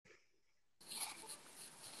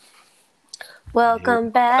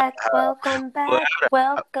Welcome back, welcome back,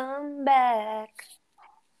 welcome back.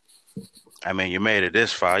 I mean, you made it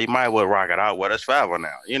this far. You might well rock it out with us forever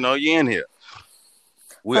now. You know, you in here.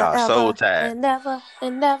 We are so Forever tired. and never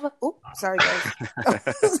and never. Oops, sorry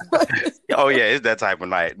guys. Oh, yeah, it's that type of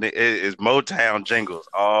night. It's Motown jingles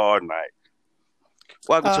all night.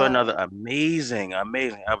 Welcome to another amazing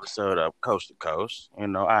episode of Coast to Coast. You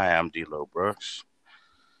know, I am D-Lo Brooks.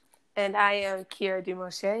 And I am Kiera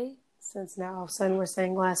Dumoshe. Since now all of a sudden we're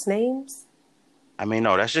saying last names. I mean,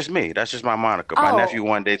 no, that's just me. That's just my moniker. My nephew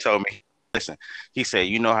one day told me, listen, he said,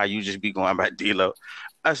 you know how you just be going by D-Lo?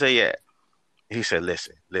 I said, yeah. He said,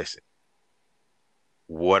 listen.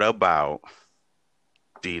 What about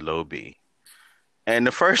D-Lo B? And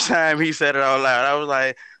the first time he said it out loud, I was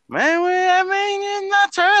like, man, I mean, it's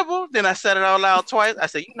not terrible. Then I said it out loud twice. I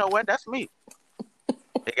said, you know what? That's me.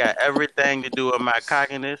 It got everything to do with my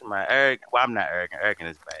cockiness, my arrogance. Well, I'm not arrogant. Arrogant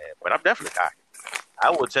is bad, but I'm definitely cocky.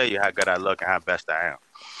 I will tell you how good I look and how best I am.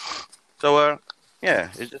 So,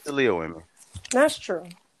 yeah, it's just a Leo in me. That's true.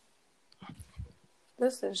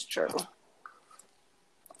 This is true.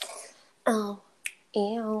 Oh,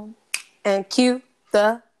 ew. And cue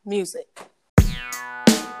the music.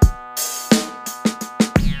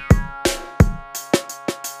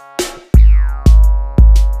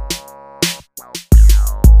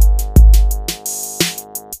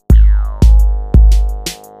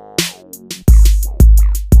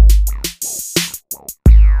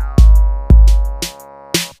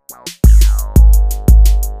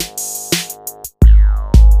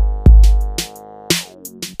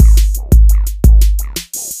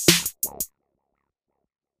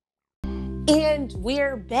 And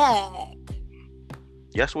we're back.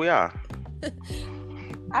 Yes, we are.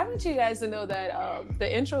 I want you guys to know that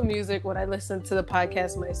the intro music, when I listen to the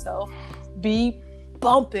podcast myself, be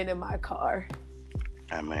bumping in my car.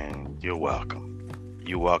 I mean, you're welcome.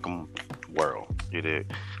 You're welcome, world. You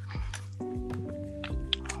did.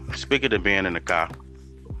 Speaking of being in the car,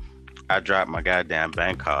 I dropped my goddamn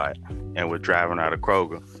bank card and was driving out of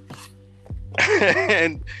Kroger.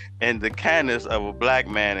 and the kindness of a black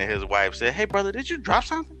man and his wife said, hey, brother, did you drop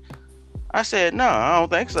something? I said, no, I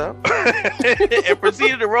don't think so. And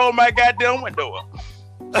proceeded to roll my goddamn window up.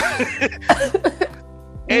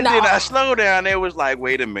 And then I slowed down. It was like,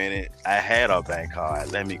 wait a minute. I had a bank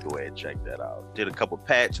card. Let me go ahead and check that out. Did a couple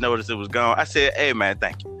pats, noticed it was gone. I said, hey, man,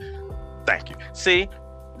 thank you. Thank you. See,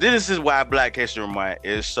 this is why Black History Month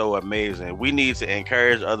is so amazing. We need to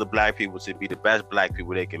encourage other black people to be the best black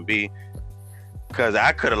people they can be. Because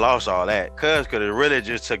I could have lost all that. Because it really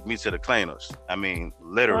just took me to the cleaners. I mean,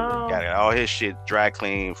 literally. Got all his shit dry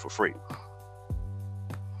clean for free.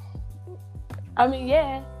 I mean,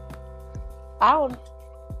 yeah.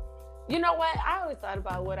 You know what? I always thought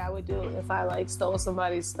about what I would do if I, stole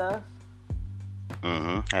somebody's stuff.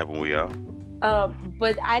 Mm-hmm. Haven't we all?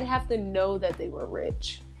 But I'd have to know that they were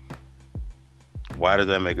rich. Why does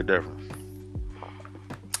that make a difference?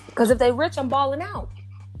 Because if they're rich, I'm balling out.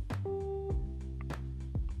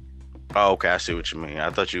 Oh, okay, I see what you mean. I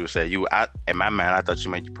thought you would say in my mind, I thought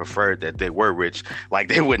you meant you preferred that they were rich, like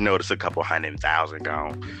they wouldn't notice a couple 100,000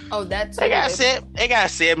 gone. Oh, that's they got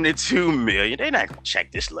 72 million. They're not gonna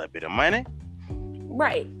check this little bit of money,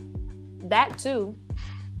 right? That too.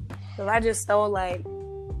 Because I just stole like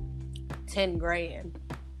 10 grand.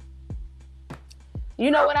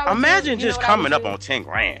 You know what I would imagine do? just coming up on 10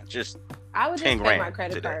 grand. Just I would just 10 pay grand my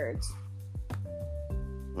credit today. cards.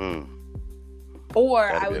 Mm. Or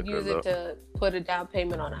That'd I be a would good use look. it to put a down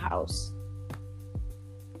payment on a house.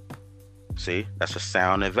 See, that's a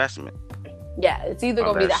sound investment. Yeah, it's either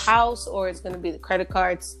going to be the house or it's going to be the credit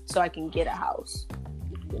cards so I can get a house.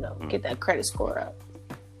 You know, get that credit score up.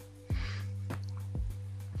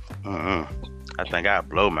 I think I'd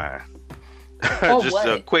blow mine. Or just what?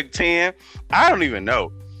 a quick 10. I don't even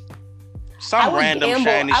know. Some random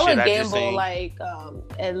shiny shit I just seen. Like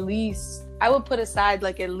at least I would put aside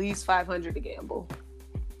like at least $500 to gamble.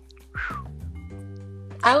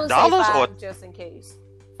 I would say $500 just in case.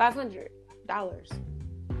 $500.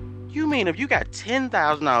 You mean if you got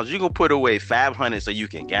 $10,000, you gonna put away $500 so you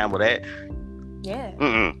can gamble that? Yeah.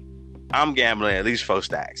 I'm gambling at least 4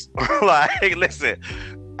 stacks. Like, listen,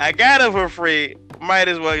 I got it for free. Might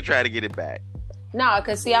as well try to get it back. No,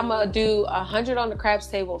 because see, I'm gonna do 100 on the craps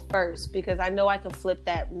table first because I know I can flip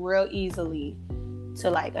that real easily to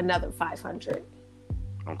like another 500.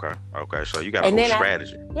 Okay. So you got a whole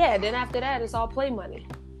strategy. Then after that, it's all play money.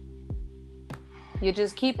 You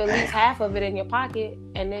just keep at least half of it in your pocket,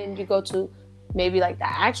 and then you go to maybe like the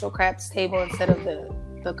actual craps table instead of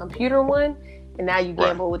the computer one, and now you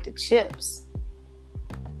gamble with the chips.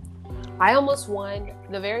 I almost won.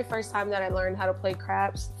 The very first time that I learned how to play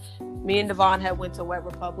craps, me and Devon had went to Wet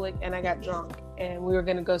Republic, and I got drunk, and we were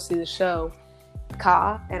going to go see the show,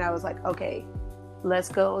 Ka, and I was like, okay, let's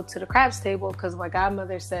go to the craps table, because my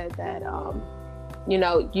godmother said that, you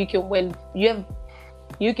know, you can win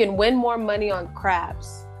more money on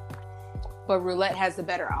craps, but roulette has the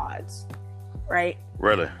better odds, right?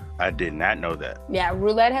 Really? I did not know that. Yeah,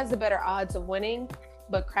 roulette has the better odds of winning,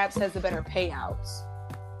 but craps has the better payouts.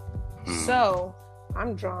 So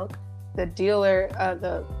I'm drunk. The dealer,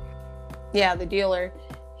 the dealer,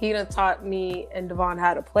 he done taught me and Devon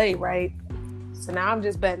how to play, right? So now I'm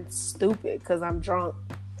just betting stupid because I'm drunk.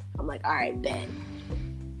 I'm like, all right, bet.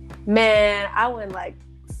 Man, I won like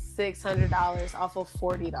 $600 off of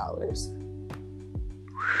 $40.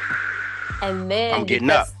 And then I'm getting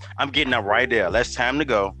up. I'm getting up right there. That's time to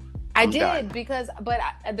go. I did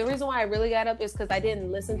the reason why I really got up is because I didn't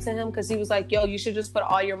listen to him, because he was like, yo, you should just put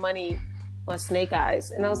all your money on Snake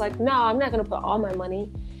Eyes. And I was like, no, I'm not going to put all my money.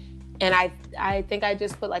 And I think I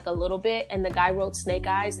just put like a little bit, and the guy wrote Snake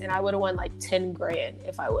Eyes, and I would have won like 10 grand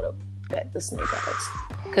if I would have bet the Snake Eyes,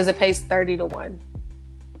 because it pays 30 to 1.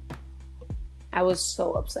 I was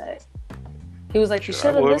so upset. He was like, you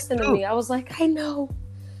should have listened to me. I was like, I know.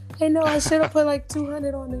 I should have put like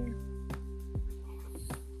 200 on there.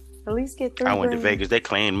 At least get 3 I went to grand. Vegas. They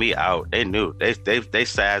cleaned me out. They knew. They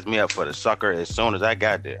sized me up for the sucker as soon as I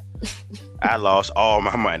got there. I lost all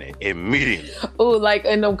my money immediately. Oh, like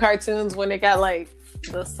in them cartoons when they got like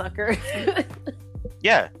the sucker.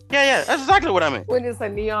 Yeah. That's exactly what I mean. When it's a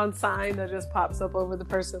neon sign that just pops up over the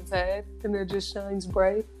person's head and it just shines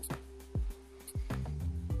bright.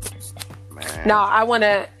 Man. No, I won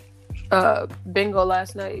at bingo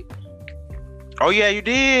last night. Oh yeah, you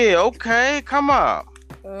did. Okay, come up.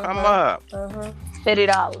 Come up.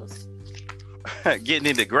 $50. Getting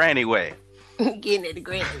into granny way. Getting it the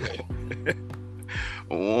granny way.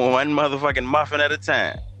 One motherfucking muffin at a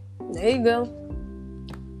time. There you go.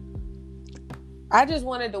 I just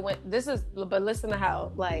wanted to win. But listen to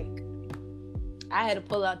how, like, I had to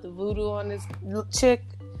pull out the voodoo on this chick,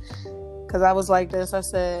 because I was like this. I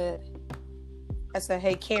said,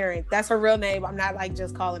 hey, Karen. That's her real name. I'm not like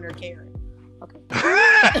just calling her Karen. Okay.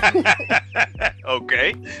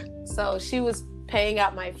 Okay. So she was paying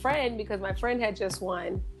out my friend because my friend had just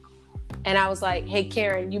won. And I was like, hey,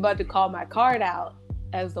 Karen, you about to call my card out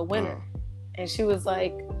as the winner. And she was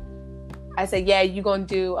like, I said, yeah, you going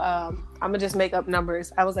to do, I'm going to just make up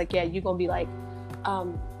numbers. I was like, yeah, you going to be like,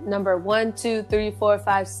 number 1, 2, 3, 4,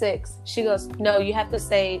 5, 6. She goes, no, you have to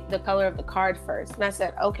say the color of the card first. And I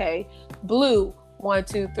said, okay, blue, 1,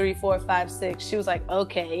 2, 3, 4, 5, 6. She was like,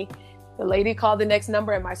 okay. The lady called the next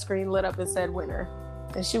number and my screen lit up and said winner.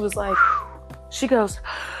 And she was like, she goes,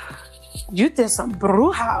 you did some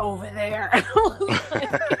bruja over there.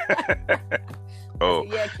 Oh,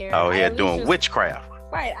 yeah, Karen. Yeah, doing witchcraft.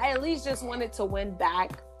 Right. I at least just wanted to win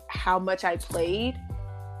back how much I played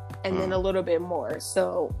and then a little bit more.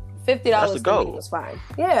 So $50 to me was fine.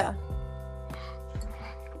 Yeah.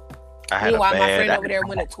 Meanwhile, my friend over there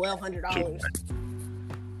winning $1,200.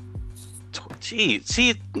 Gee,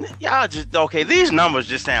 see, y'all just okay. These numbers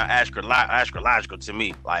just sound astrological to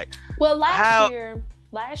me. Like, well, last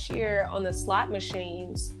year on the slot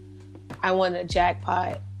machines, I won a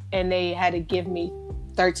jackpot, and they had to give me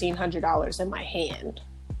 $1,300 in my hand,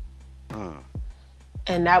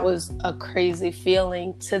 and that was a crazy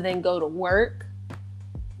feeling to then go to work,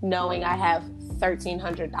 knowing I have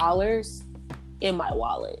 $1,300 in my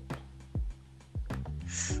wallet.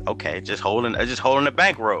 Okay, just holding a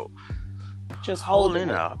bankroll. Just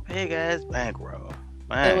holding a big ass bankroll.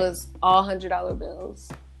 Man. It was all $100 bills,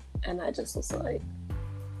 and I just was like,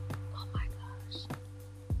 "Oh my gosh,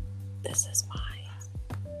 this is mine."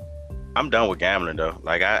 I'm done with gambling though.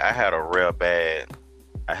 Like I had a real bad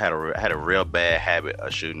habit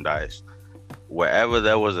of shooting dice. Wherever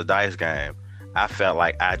there was a dice game, I felt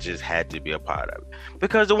like I just had to be a part of it.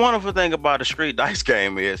 Because the wonderful thing about a street dice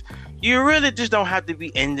game is you really just don't have to be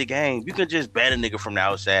in the game. You can just bet a nigga from the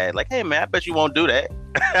outside. Like, hey man, I bet you won't do that.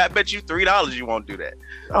 I bet you $3 you won't do that.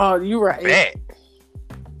 Oh, you right. Bet.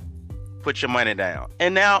 Put your money down.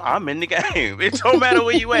 And now I'm in the game. It don't matter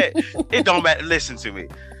where you at. It don't matter. Listen to me.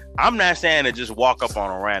 I'm not saying to just walk up on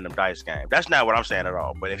a random dice game. That's not what I'm saying at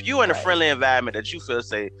all. But if you're in a friendly environment that you feel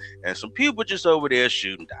safe and some people just over there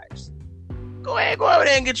shooting dice, go over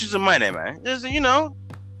there and get you some money, man. Just,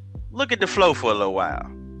 look at the flow for a little while.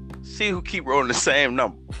 See who keep rolling the same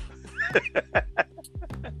number.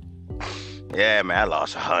 Yeah, man, I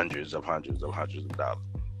lost hundreds of dollars.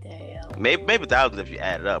 Damn. Maybe thousands if you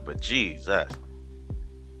add it up, but Jesus.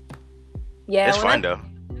 Yeah, it's fun though.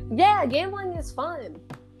 Yeah, gambling is fun.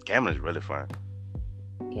 Gambling is really fun.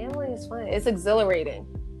 Gambling is fun. It's exhilarating.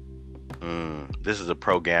 This is a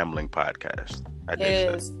pro gambling podcast. I think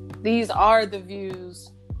It is. These are the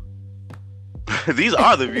views. These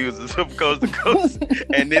are the views of Coast to Coast,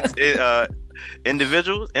 and it's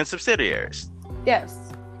individuals and subsidiaries. Yes,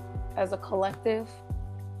 as a collective.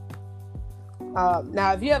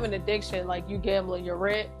 Now, if you have an addiction, like you gambling your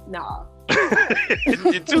rent, nah.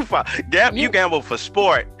 You're too far. You gamble for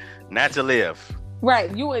sport, not to live.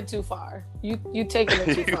 Right, you went too far. You taking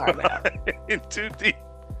it too far now. Too deep.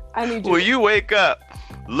 I need you. When you wake up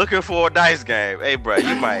looking for a dice game, hey, bro,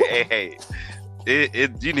 you might.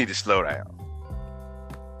 You need to slow down.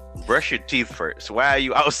 Brush your teeth first. Why are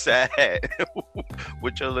you outside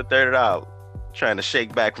with your little $30 trying to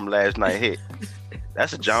shake back from last night hit?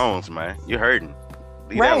 That's a Jones, man. You're hurting.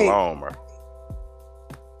 Leave that alone, bro.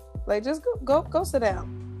 Like, just go sit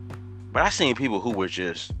down. But I seen people who were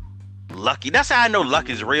just lucky. That's how I know luck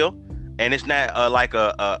is real, and it's not like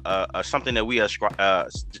a something that we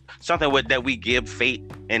that we give fate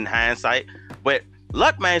in hindsight. But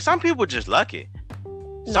luck, man. Some people just lucky.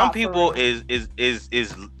 Some people is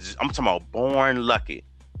I'm talking about born lucky.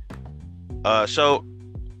 So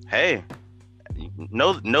hey,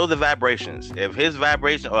 know the vibrations. If his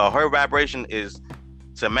vibration or her vibration is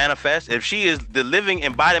to manifest, if she is the living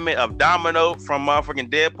embodiment of Domino from motherfucking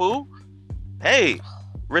Deadpool, hey,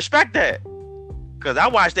 respect that. Cause I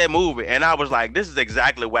watched that movie and I was like, this is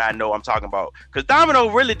exactly what I know I'm talking about. Cause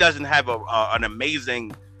Domino really doesn't have an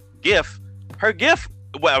amazing gift. Her gift,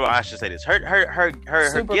 well, I should say this. Her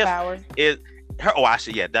gift is her. Oh, I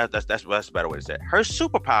see. Yeah, that's a better way to say it. Her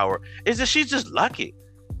superpower is that she's just lucky.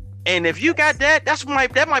 And if you got that,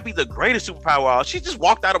 that might be the greatest superpower. She just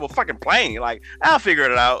walked out of a fucking plane. Like, I'll figure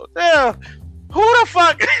it out. Yeah. Who the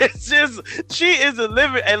fuck is she is a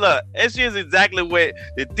living, and look, and she is exactly what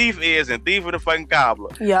the thief is and Thief of the fucking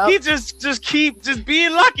Cobbler. Yeah. He just keep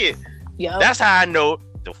being lucky. Yeah. That's how I know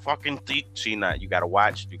the fucking thief. You gotta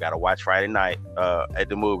watch Friday night at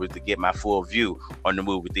the movies to get my full view on the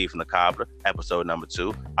movie Thief and the Cobbler, episode number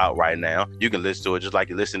 2, out right now. You can listen to it just like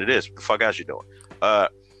you listen to this. What the fuck else you doing?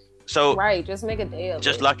 So right, just make a day of it.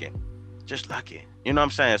 Just lucky. You know what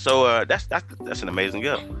I'm saying? So that's an amazing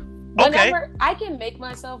gift. Whenever I can make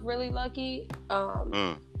myself really lucky,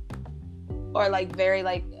 or like very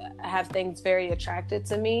like have things very attracted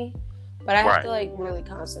to me, but I have to like really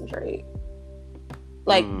concentrate.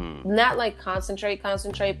 Like not like concentrate,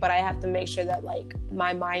 but I have to make sure that like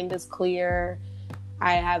my mind is clear.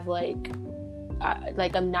 I have like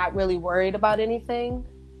I'm not really worried about anything.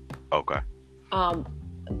 Okay.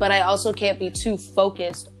 But I also can't be too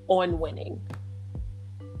focused on winning.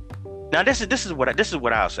 Now this is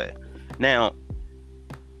what I'll say. Now,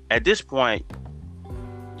 at this point,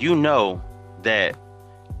 you know that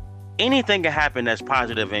anything can happen that's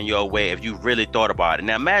positive in your way if you really thought about it.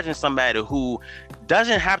 Now imagine somebody who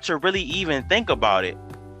doesn't have to really even think about it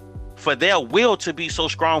for their will to be so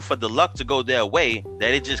strong, for the luck to go their way,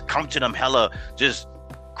 that it just comes to them hella just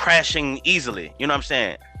crashing easily. You know what I'm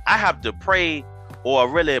saying? I have to pray or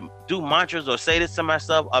really do mantras or say this to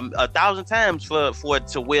myself 1,000 times for it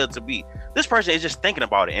to will to be. This person is just thinking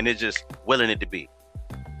about it and it's just willing it to be.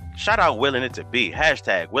 Shout out willing it to be.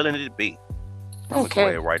 # willing it to be. I'm gonna go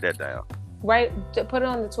ahead and write that down. Right, put it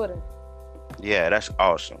on the Twitter. Yeah, that's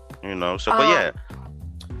awesome. You know, so but yeah.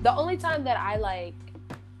 The only time that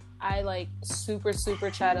I super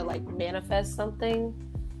try to like manifest something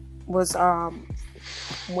was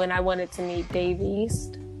when I wanted to meet Dave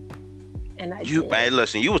East. And hey,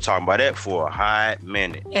 listen, you were talking about that for a hot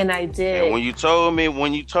minute. And I did. And when you told me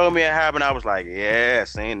it happened, I was like, yeah,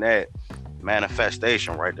 seeing that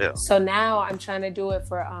manifestation right there. So now I'm trying to do it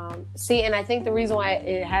for and I think the reason why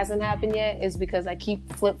it hasn't happened yet is because I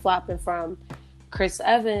keep flip-flopping from Chris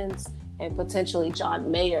Evans and potentially John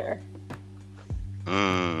Mayer.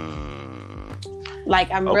 Like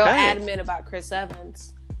I'm real adamant about Chris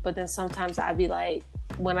Evans, but then sometimes I'd be like,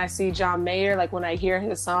 when I see John Mayer, like when I hear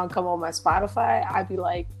his song come on my Spotify, I'd be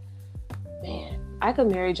like, man, I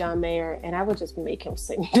could marry John Mayer and I would just make him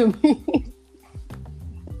sing to me.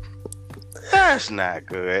 That's not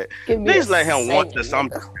good. Please let him want to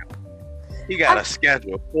something. He got a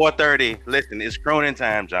schedule. 4:30. Listen, it's crooning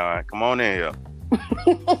time, John. Come on in here.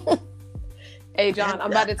 Hey, John,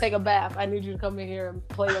 I'm about to take a bath. I need you to come in here and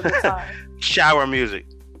play your guitar. Shower music.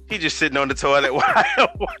 He just sitting on the toilet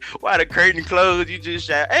while the curtain closed. You just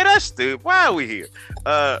shout, hey, that's stupid. Why are we here?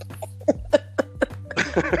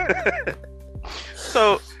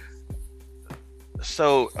 So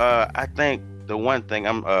I think the one thing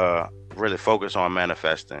I'm really focused on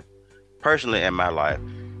manifesting personally in my life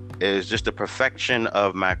is just the perfection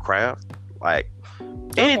of my craft. Like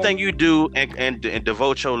Anything you do and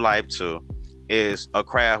devote your life to is a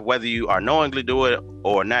craft, whether you are knowingly do it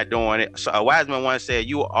or not doing it. So a wise man once said,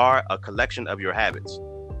 "You are a collection of your habits."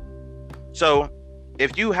 So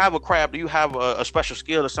if you have a craft, you have a special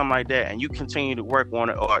skill or something like that, and you continue to work on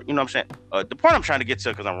it, or you know what I'm saying. The point I'm trying to get to,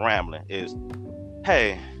 because I'm rambling, is,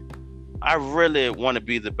 hey, I really want to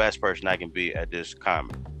be the best person I can be at this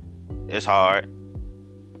comedy. It's hard,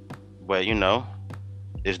 but you know,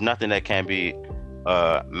 it's nothing that can be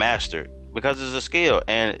mastered because it's a skill,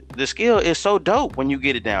 and the skill is so dope when you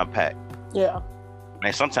get it down pat. Yeah.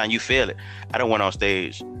 And sometimes you feel it. I don't went on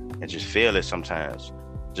stage and just feel it sometimes.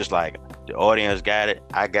 Just like the audience got it,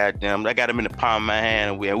 I got them. I got them in the palm of my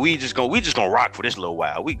hand, and we just gonna rock for this little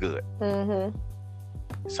while. We good.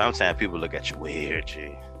 Mm-hmm. Sometimes people look at you weird,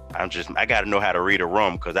 G. I gotta know how to read a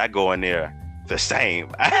room, because I go in there the same.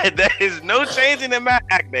 There is no changing in my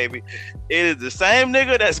act, baby. It is the same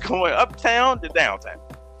nigga that's going uptown to downtown.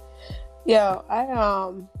 Yo,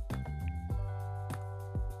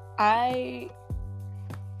 I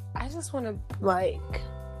just want to, like,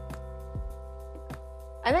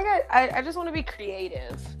 I think I just want to be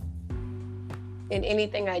creative in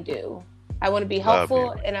anything I do. I want to be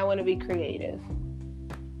helpful and I want to be creative.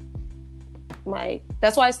 Like,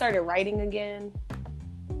 that's why I started writing again.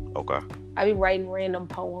 Okay. I be writing random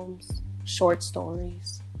poems, short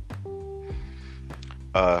stories.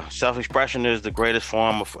 Self-expression is the greatest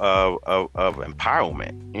form of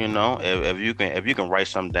empowerment. You know, if you can write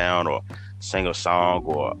something down, or sing a song,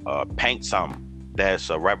 or paint something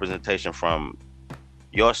that's a representation from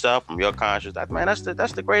yourself, from your conscience,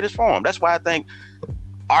 that's the greatest form. That's why I think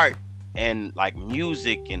art and like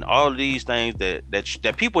music and all of these things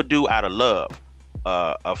that people do out of love.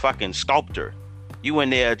 A fucking sculptor, you in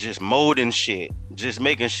there just molding shit, just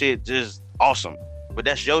making shit just awesome. But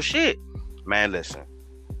that's your shit, man. Listen,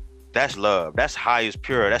 that's love. That's highest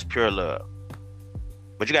pure. That's pure love.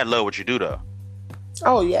 But you gotta love what you do, though.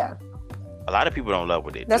 Oh yeah. A lot of people don't love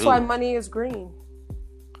what they do. That's why money is green.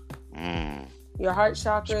 Mm. Your heart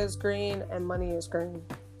chakra is green and money is green.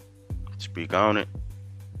 Speak on it.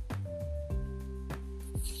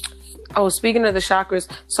 Oh, speaking of the chakras,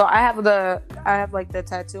 so I have like the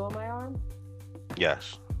tattoo on my arm.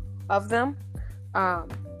 Yes. Of them.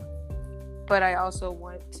 But I also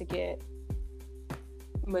want to get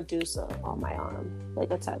Medusa on my arm,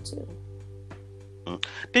 like a tattoo.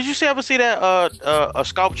 Did you ever see that a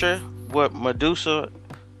sculpture with Medusa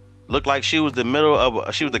looked like she was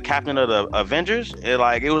she was the captain of the Avengers? It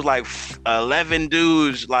was like 11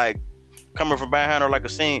 dudes like coming from behind her like a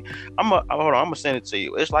scene. Hold on, I'm gonna send it to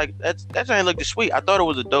you. It's like that thing looked sweet. I thought it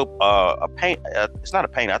was a dope a paint. It's not a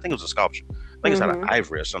painting. I think it was a sculpture. I think it's out of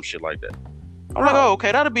ivory or some shit like that. I'm like, oh,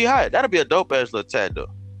 okay, that'll be hot. That'll be a dope ass little tat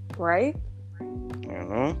though. Right?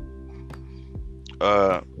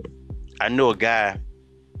 I knew a guy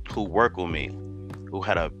who worked with me who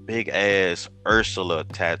had a big ass Ursula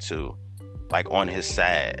tattoo, like on his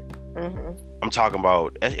side. I'm talking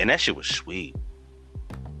about, and that shit was sweet.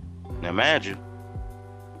 Now, mind you,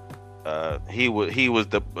 he was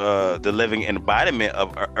the living embodiment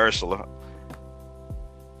of Ursula,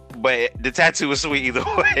 but the tattoo was sweet either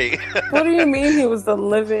way. What do you mean he was the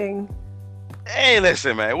living? Hey,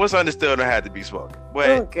 listen, man. What's understood don't have to be spoken. But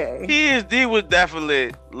okay, he was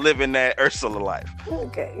definitely living that Ursula life.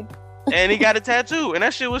 Okay. And he got a tattoo, and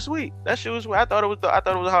that shit was sweet. I thought it was hard.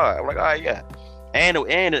 I'm like, all right, yeah. And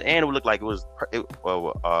it looked like it was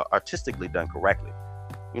artistically done correctly.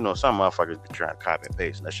 You know, some motherfuckers be trying to copy and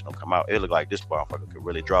paste, and that shit don't come out. It looked like this motherfucker could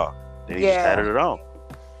really draw. Then he just tatted it on.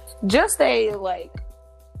 Just a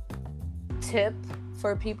tip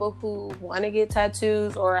for people who want to get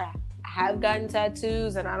tattoos or have gotten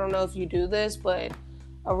tattoos, and I don't know if you do this, but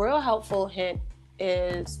a real helpful hint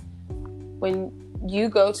is when you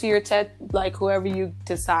go to your whoever you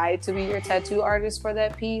decide to be your tattoo artist for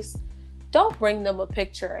that piece, don't bring them a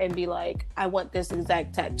picture and be like, I want this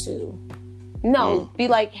exact tattoo. No, be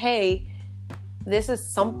like, hey, this is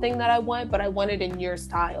something that I want, but I want it in your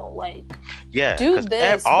style. Like, do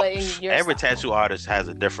this, but in your every style. Tattoo artist has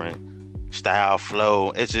a different style,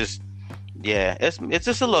 flow. It's just, it's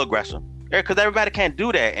just a little aggressive. Because everybody can't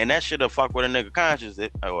do that, and that shit'll fuck with a nigga conscience,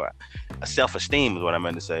 or a self-esteem is what I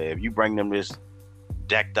meant to say. If you bring them this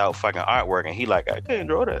decked out fucking artwork, and he like, I can't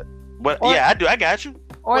draw that. But I do. I got you.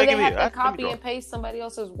 Or they have to copy and paste somebody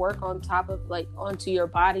else's work on top of onto your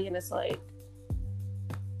body, and it's like,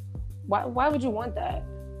 why would you want that?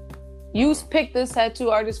 You picked this tattoo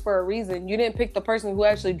artist for a reason. You didn't pick the person who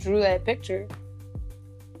actually drew that picture.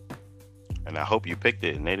 And I hope you picked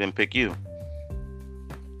it, and they didn't pick you.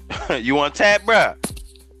 You want tat, bruh?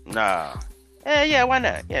 Nah. Yeah, why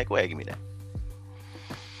not? Yeah, go ahead, give me that.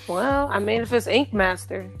 Well, I mean, if it's Ink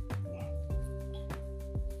Master,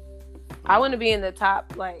 I want to be in the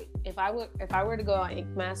top. Like, if I were to go on Ink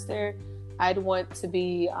Master, I'd want to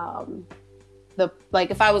be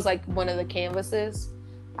if I was like one of the canvases,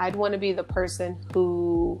 I'd want to be the person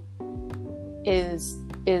who is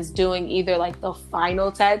doing either like the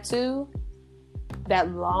final tattoo,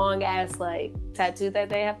 that long ass like tattoo that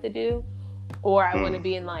they have to do, or I want to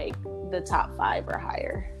be in like the top 5 or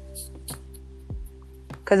higher.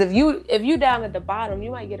 Because if you down at the bottom,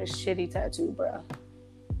 you might get a shitty tattoo, bro.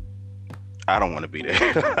 I don't want to be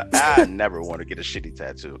there. I never want to get a shitty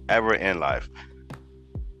tattoo ever in life.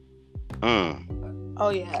 Oh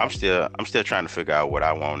yeah. I'm still trying to figure out what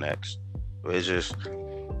I want next. It's just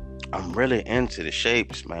I'm really into the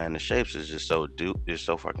shapes, man. The shapes is just so it's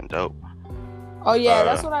so fucking dope. Oh yeah,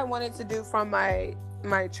 that's what I wanted to do from my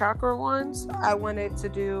chakra ones. I wanted to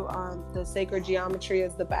do the sacred geometry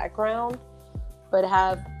as the background, but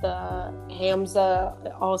have the Hamza,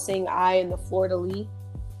 the all-seeing eye, and the fleur-de-lis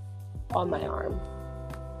on my arm.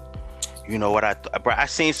 You know what I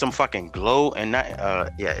seen some fucking glow and not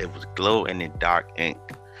it was glow in the dark ink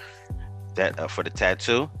that for the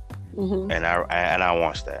tattoo, and I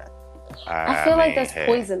want that. I feel like that's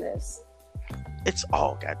poisonous. It's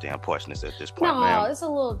all goddamn poisonous at this point, no, man. It's a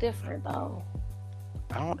little different though.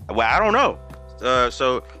 I don't know.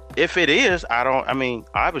 So if it is,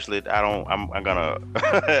 obviously I'm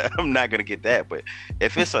not gonna get that. But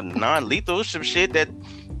if it's a non-lethal, some shit that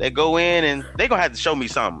they go in and they gonna have to show me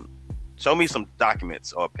something. Show me some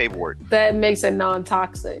documents or paperwork that makes it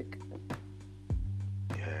non-toxic.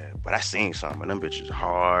 Yeah, but I seen some of them bitches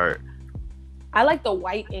hard. I like the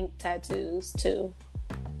white ink tattoos too.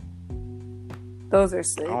 Those are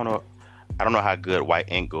sick. I don't know how good white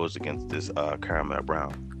ink goes against this caramel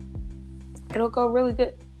brown. It'll go really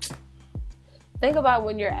good. Think about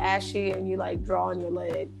when you're ashy and you like draw on your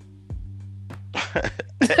leg.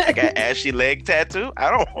 I got ashy leg tattoo.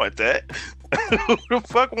 I don't want that. Who the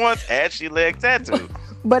fuck wants ashy leg tattoo?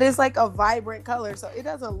 But it's like a vibrant color, so it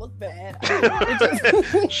doesn't look bad.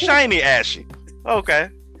 Shiny ashy. Okay.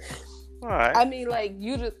 All right. I mean, like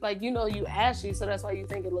you just like you ashy, so that's why you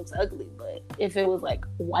think it looks ugly. But if it was like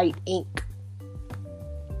white ink,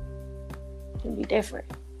 it'd be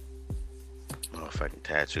different. Fucking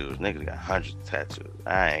tattoos. Niggas got hundreds of tattoos.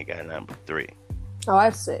 I ain't got number 3. Oh, I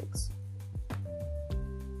have 6.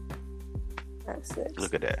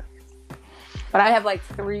 Look at that. But I have like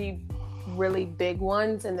 3 really big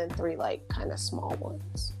ones and then 3 like kind of small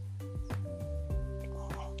ones.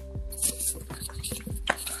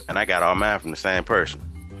 And I got all mine from the same person.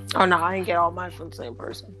 Oh no, I didn't get all mine from the same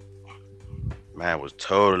person. Mine was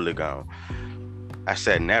totally gone. I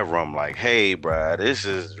sat in that room like, hey, bro, this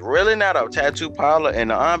is really not a tattoo parlor,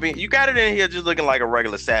 and the ambience. You got it in here just looking like a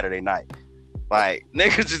regular Saturday night. Like,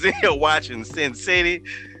 niggas just in here watching Sin City.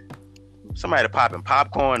 Somebody popping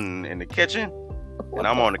popcorn in the kitchen, and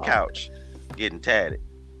I'm on the couch getting tatted.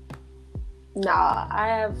 Nah, I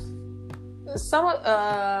have some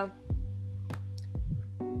of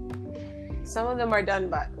them are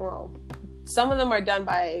done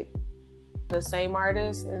by the same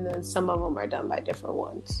artist, and then some of them are done by different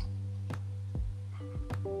ones.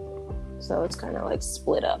 So it's kind of like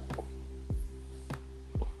split up.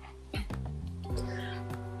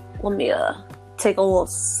 Let me take a little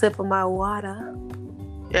sip of my water.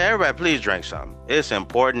 Yeah, everybody, please drink something. It's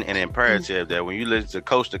important and imperative that when you listen to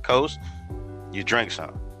Coast, you drink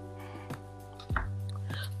something.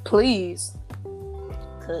 Please,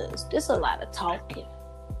 because there's a lot of talking.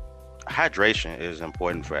 Hydration is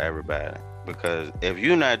important for everybody. Because if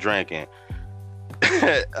you're not drinking,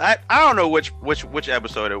 I don't know which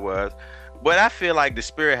episode it was, but I feel like the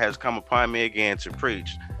spirit has come upon me again to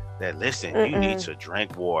preach that, listen, you need to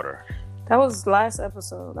drink water. That was last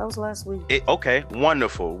episode. That was last week. Okay,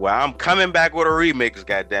 wonderful. Well, I'm coming back with a remix,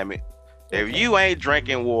 goddammit. If you ain't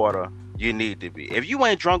drinking water, you need to be. If you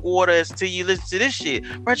ain't drunk water until you listen to this shit,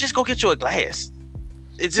 bro, just go get you a glass.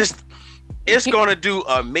 It's gonna do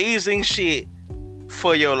amazing shit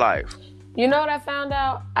for your life. You know what I found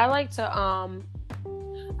out? I like to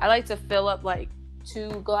fill up like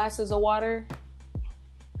 2 glasses of water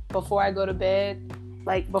before I go to bed.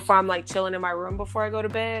 Like before I'm like chilling in my room before I go to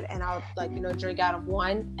bed, and I'll like, drink out of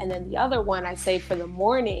one, and then the other one I save for the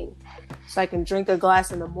morning so I can drink a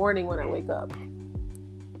glass in the morning when I wake up.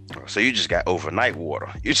 So you just got overnight water.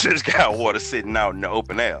 You just got water sitting out in the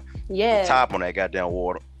open air. Yeah. Top on that goddamn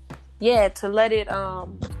water. Yeah, to let it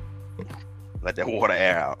let that water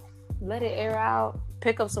air out. Let it air out.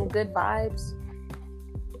 Pick up some good vibes.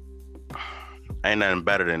 Ain't nothing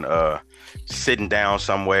better than sitting down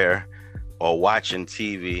somewhere or watching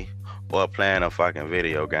TV or playing a fucking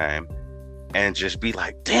video game and just be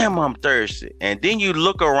like, damn, I'm thirsty. And then you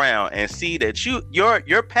look around and see that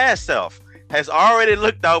your past self has already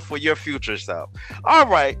looked out for your future self. All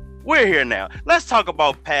right, we're here now. Let's talk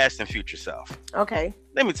about past and future self. Okay.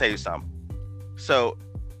 Let me tell you something. So,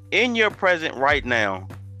 in your present right now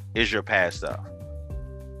is your past self.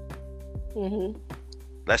 Mm-hmm.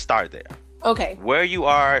 Let's start there. Okay. Where you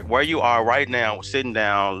are right now, sitting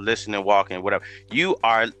down, listening, walking, whatever. You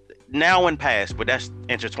are now in past, but that's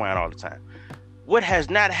intertwined all the time. What has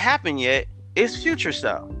not happened yet is future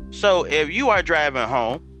self. So if you are driving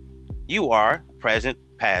home, you are present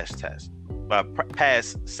past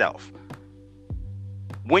self.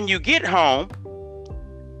 When you get home,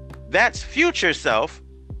 that's future self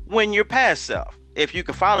when you're past self. If you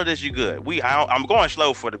can follow this, you're good. I'm going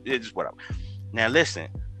slow for just whatever. Now listen,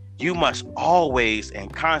 you must always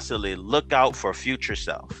and constantly look out for future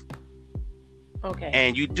self. Okay.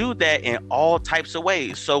 And you do that in all types of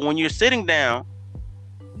ways. So when you're sitting down,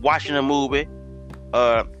 watching a movie,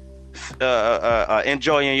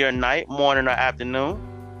 enjoying your night, morning or afternoon,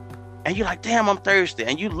 and you're like, damn, I'm thirsty.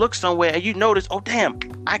 And you look somewhere and you notice, oh, damn,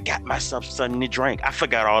 I got myself something to drink. I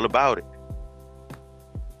forgot all about it.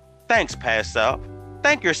 Thanks, past self.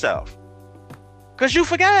 Thank yourself. Because you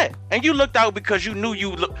forgot. And you looked out because you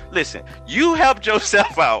knew listen, you helped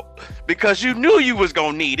yourself out because you knew you was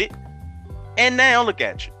going to need it. And now look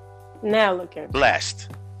at you. Blessed.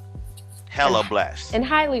 Hella blessed. And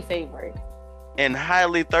highly favored. And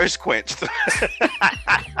highly thirst quenched.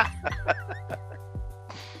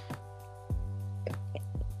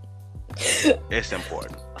 It's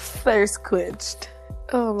important. Thirst quenched.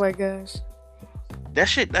 Oh my gosh.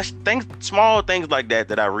 That's things, small things like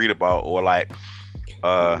that I read about, or like,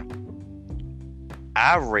 I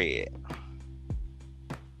read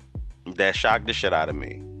that shocked the shit out of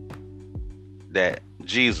me that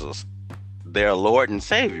Jesus, their Lord and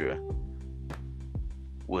Savior,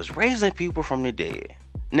 was raising people from the dead.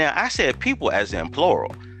 Now I said people as in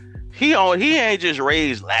plural. He ain't just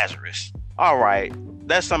raised Lazarus. All right,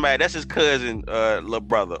 that's his cousin, little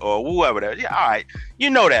brother, or whoever that is. Yeah, all right, you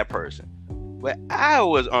know that person. But I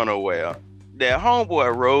was unaware that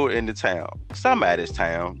homeboy rode into town, somebody's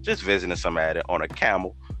town, just visiting somebody on a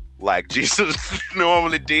camel, like Jesus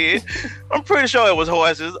normally did. I'm pretty sure it was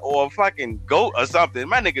horses or a fucking goat or something.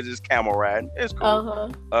 My nigga just camel riding. It's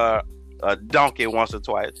cool. A donkey once or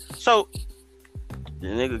twice. So the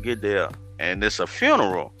nigga get there and it's a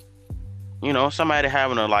funeral. You know, somebody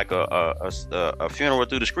having a funeral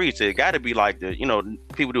through the streets. It got to be like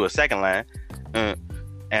people do a second line.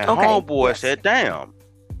 And okay, homeboy said, damn,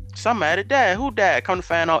 somebody died. Who died? Come to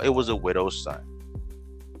find out, it was a widow's son.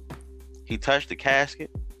 He touched the casket,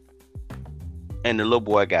 and the little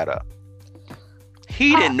boy got up.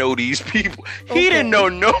 He didn't know these people. He didn't know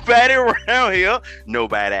nobody around here.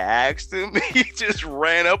 Nobody asked him. He just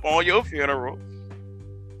ran up on your funeral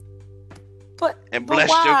and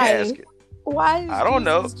blessed your casket. Why? I don't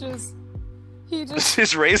know. He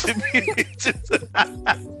just raising me.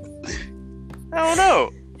 I don't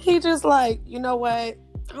know. He just like, you know what?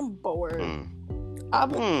 I'm bored. All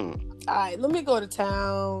right, let me go to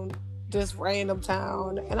town, just random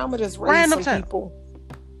town, and I'm gonna just raise some people.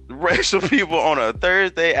 Raise some people on a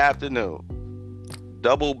Thursday afternoon.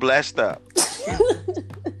 Double blessed up.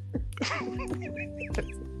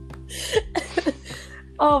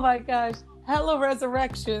 Oh my gosh. Hello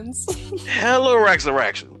resurrections. Hello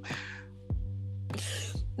resurrection.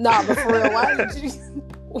 Nah, but for real, why did you...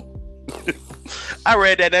 I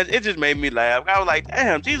read that. It just made me laugh. I was like,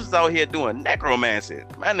 damn, Jesus out here doing necromancy.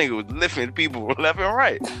 My nigga was lifting people left and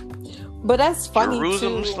right. But that's funny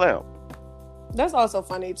Jerusalem too. Slim. That's also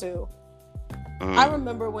funny too. I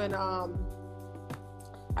remember when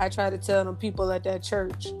I tried to tell them people at that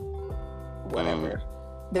church, whatever,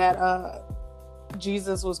 that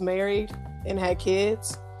Jesus was married and had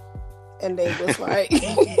kids, and they was like,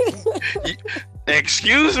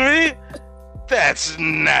 excuse me? That's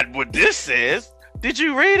not what this says. Did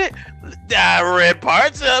you read it? I read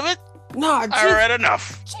parts of it. No, I read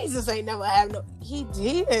enough. Jesus ain't never had no. He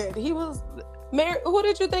did. He was Mary. Who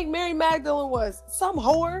did you think Mary Magdalene was? Some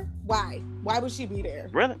whore? Why? Why would she be there?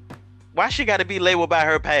 Really? Why she got to be labeled by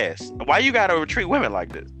her past? Why you got to treat women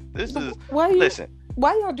like this? This is. Listen.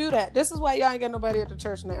 Why y'all do that? This is why y'all ain't got nobody at the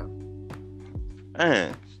church now.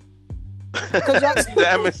 Cause y'all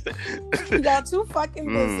too fucking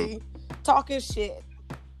busy talking shit.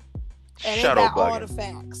 And ain't got all the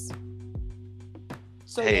facts.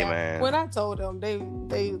 So hey, man. When I told them, they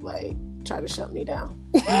like try to shut me down.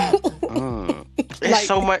 It's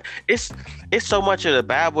so much. It's so much of the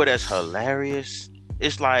Bible that's hilarious.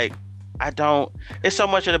 It's like I don't. It's so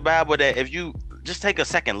much of the Bible that if you just take a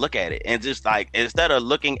second look at it and just like instead of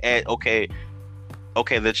looking at okay,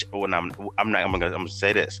 let's. Well, I'm gonna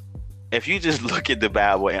say this. If you just look at the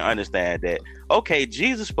Bible and understand that, okay,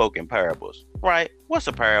 Jesus spoke in parables, right? What's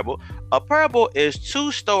a parable? A parable is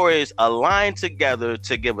two stories aligned together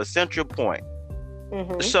to give a central point.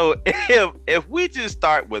 Mm-hmm. So if we just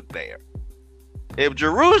start with there, if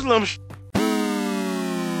Jerusalem.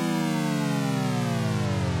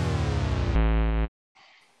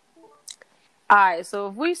 All right, so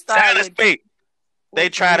if we start silence me. They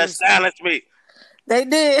try to silence me. They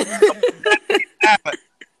did.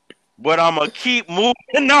 But I'm going to keep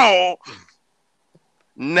moving on.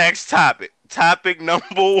 Next topic. Topic number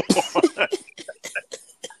 1.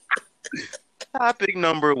 Topic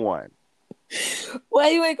number 1. Why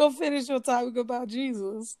you ain't going to finish your topic about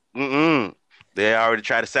Jesus? They already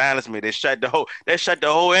tried to silence me. They shut the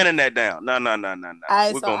whole internet down. No.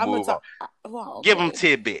 We're going to move on. Well, okay. Give them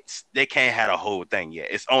tidbits. They can't have a whole thing yet.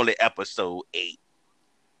 It's only episode 8.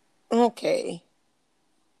 Okay.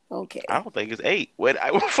 I don't think it's 8. What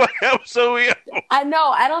episode we on? I know.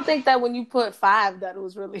 I don't think that when you put 5 that it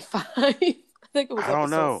was really 5. I think it was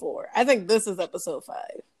episode 4. I think this is episode 5.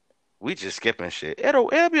 We just skipping shit. It'll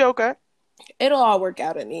be okay. It'll all work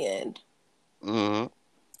out in the end. Mm-hmm.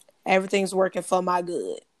 Everything's working for my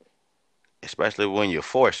good. Especially when you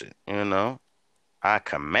force it, you know. I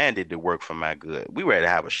commanded to work for my good. We ready to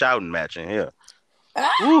have a shouting match in here.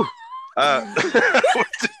 What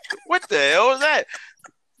the hell was that?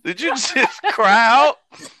 Did you just cry out?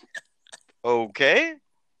 Okay.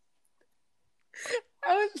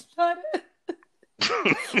 I was trying to...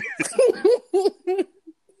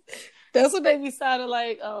 That's what they be sounding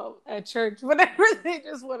like at church. Whenever they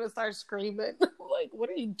just want to start screaming. Like, what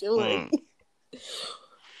are you doing?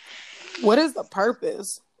 What is the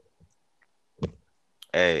purpose?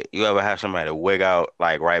 Hey, you ever have somebody wig out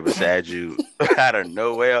like right beside you out of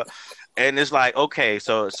nowhere? And it's like, okay,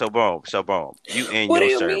 so boom. You in what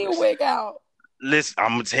your service. What do you mean wig out? Listen,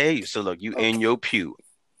 I'm gonna tell you. So look, you in your pew.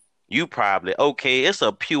 You probably, okay, it's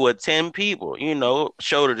a pew of 10 people, you know,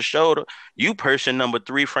 shoulder to shoulder. You person number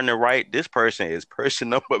 3 from the right. This person is person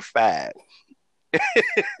number 5.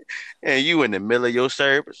 And you in the middle of your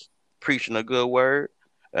service, preaching a good word.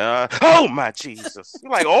 Oh, my Jesus.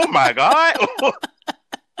 You're like, oh, my God.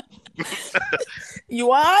 You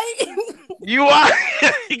all right? You are.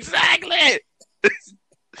 Exactly.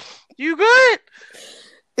 You good?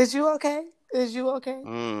 Is you okay?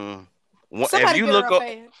 Somebody if you get look her a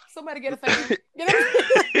fan. Somebody get a fan.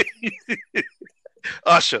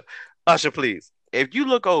 Usher, please. If you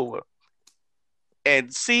look over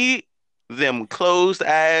and see them closed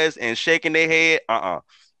eyes and shaking their head,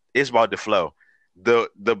 it's about to flow. The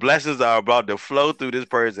blessings are about to flow through this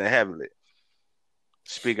person heavily.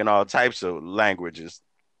 Speaking all types of languages.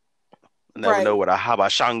 Never know what a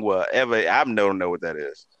habashangwa ever. I don't know what that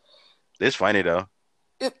is. It's funny though.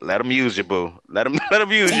 Let them use you, boo. Let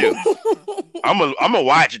them use you. I'm gonna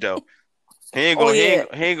watch though. He ain't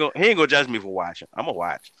gonna judge me for watching. I'm gonna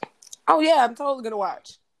watch. Oh yeah, I'm totally gonna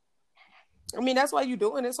watch. I mean, that's why you're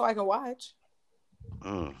doing it, so I can watch.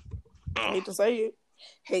 I hate to say it.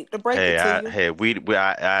 Hate to break it to you.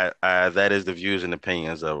 That is the views and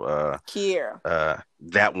opinions of Kiera.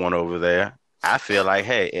 That one over there. I feel like,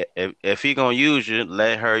 hey, if he gonna use you,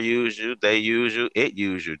 let her use you, they use you, it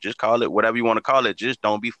use you. Just call it whatever you want to call it. Just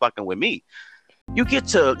don't be fucking with me. You get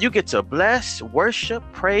to bless, worship,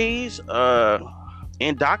 praise,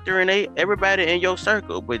 indoctrinate everybody in your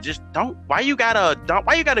circle, but just don't. Why you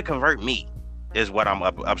gotta convert me? Is what I'm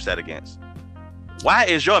upset against. Why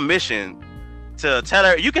is your mission to tell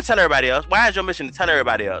her? You can tell everybody else. Why is your mission to tell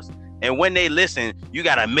everybody else? And when they listen, you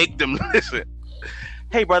gotta make them listen.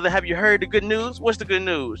 Hey, brother, have you heard the good news? What's the good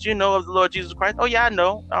news? You know of the Lord Jesus Christ? Oh, yeah, I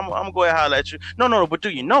know. I'm going to go ahead and holler at you. No, but do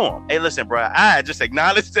you know him? Hey, listen, bro, I just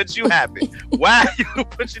acknowledged that you happy. Why are you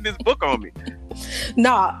pushing this book on me?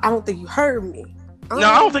 No, I don't think you heard me. No,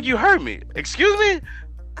 I don't think you heard me. Excuse me?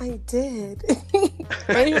 I did.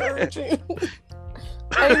 I heard you.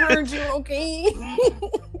 I heard you, okay?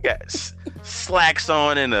 Yes. Slacks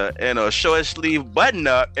on and a short sleeve button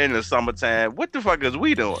up in the summertime. What the fuck is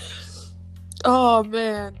we doing? Oh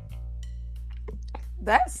man,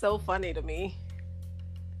 that's so funny to me.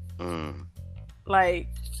 Like,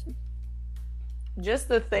 just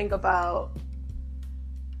to think about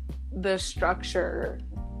the structure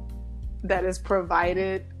that is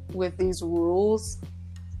provided with these rules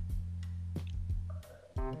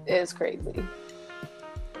is crazy.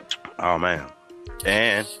 Oh man,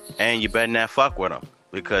 and you better not fuck with them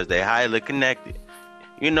because they highly connected.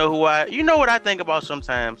 You know what I think about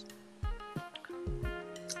sometimes?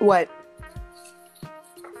 What?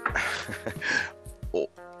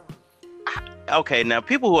 okay, now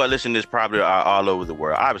people who are listening to this probably are all over the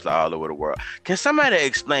world, obviously all over the world. Can somebody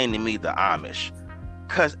explain to me the Amish?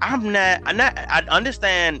 Because I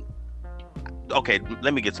understand. Okay,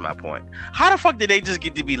 let me get to my point. How the fuck did they just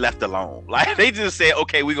get to be left alone? Like, they just said,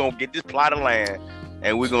 okay, we're going to get this plot of land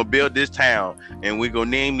and we're going to build this town and we're going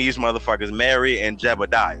to name these motherfuckers Mary and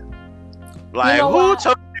Jebediah. Like, who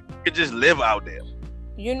told you to just live out there?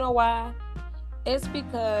 You know why? It's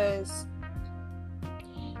because,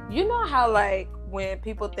 you know how, like, when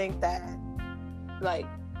people think that, like,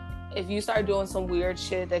 if you start doing some weird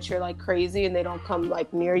shit that you're, like, crazy and they don't come,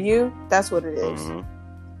 like, near you, that's what it is. Mm-hmm.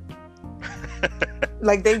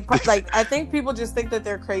 Like, I think people just think that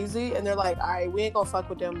they're crazy and they're like, all right, we ain't gonna fuck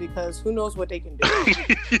with them because who knows what they can do.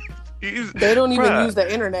 They don't even use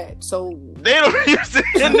the internet, so they don't use the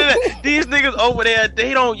internet. These niggas over there,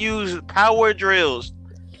 they don't use power drills.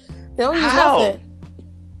 They don't use nothing.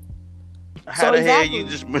 How the hell you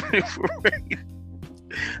just maneuvering?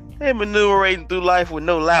 They maneuvering through life with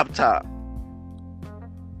no laptop.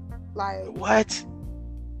 Like what?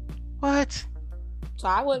 So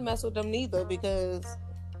I wouldn't mess with them neither, because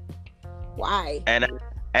why? And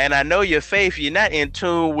I know your faith. You're not in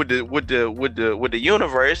tune with the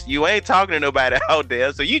universe. You ain't talking to nobody out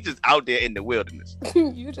there, so you just out there in the wilderness.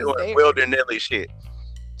 You just doing wilderness shit.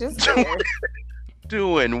 Just there.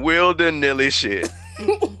 Doing wilderness shit.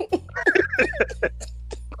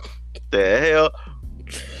 The hell.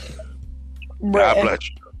 Bruh. God bless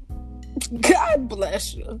you. God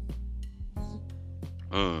bless you.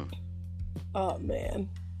 Mm. Oh man,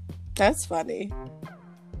 that's funny.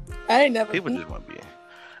 I ain't never. People just want to be.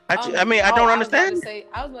 I mean, I don't understand.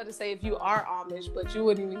 I was about to say if you are Amish, but you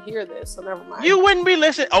wouldn't even hear this, so never mind. You wouldn't be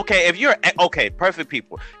listening. Okay, if you're perfect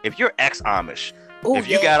people. If you're ex-Amish, if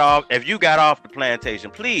you got off the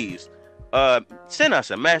plantation, please send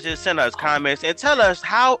us a message, send us comments, and tell us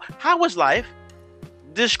how was life.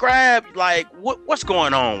 Describe like what's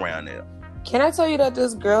going on around there. Can I tell you that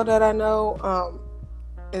this girl that I know,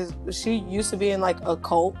 she used to be in like a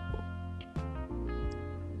cult.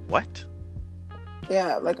 What?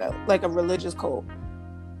 Yeah, like a religious cult.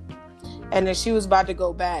 And then she was about to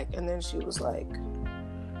go back, and then she was like,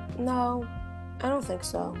 "No, I don't think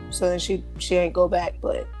so." So then she ain't go back,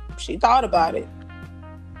 but she thought about it.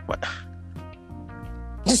 What?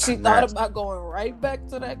 She thought about going right back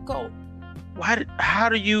to that cult.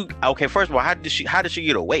 Okay, first of all, how did she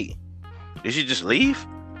get away? Did she just leave?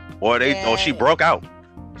 Or she broke out?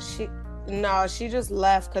 She just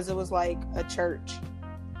left because it was like a church.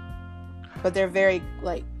 But they're very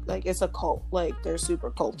like it's a cult. Like they're super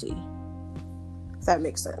culty. If that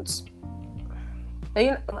makes sense.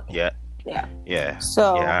 Yeah.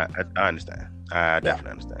 So yeah, I understand. I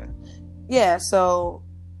definitely understand. Yeah, so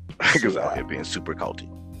because out here being super culty.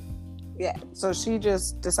 Yeah, so she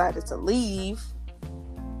just decided to leave,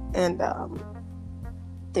 and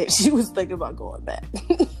then she was thinking about going back.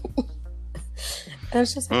 And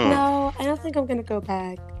she's like, "No, I don't think I'm gonna go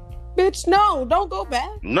back." Bitch, no, don't go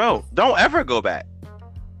back. No, don't ever go back.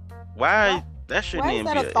 Why? That shouldn't even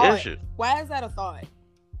be an issue. Why is that a thought?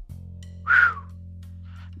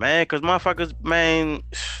 Man, because motherfuckers, man,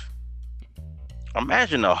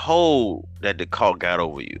 imagine the hole that the cult got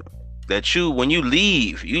over you. That when you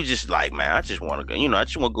leave, you just like, man, I just want to go, I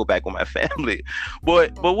just want to go back with my family.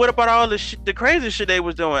 But what about all the crazy shit they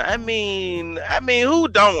was doing? I mean, who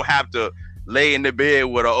don't have to lay in the bed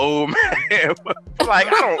with an old man? Like,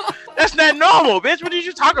 that's not normal, bitch. What did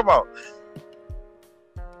you talk about?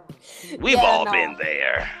 We've all been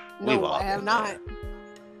there. No, I have not.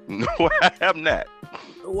 No, I have not.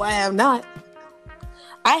 No, I have not.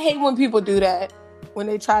 I hate when people do that. When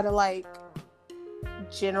they try to like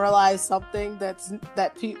generalize something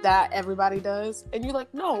that everybody does, and you're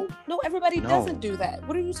like, no, everybody doesn't do that.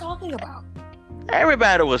 What are you talking about?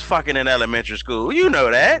 Everybody was fucking in elementary school. You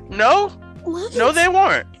know that? No, what? No, they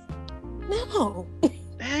weren't. No.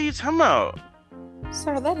 The hell you talking about?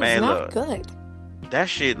 Sir, that is not good. That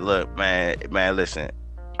shit, look, man, listen.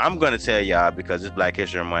 I'm gonna tell y'all because it's Black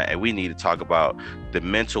History Month, and we need to talk about the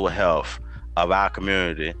mental health of our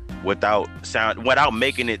community without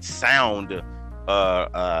making it sound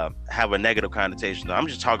have a negative connotation. I'm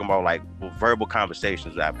just talking about like verbal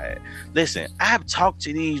conversations I've had. Listen, I've talked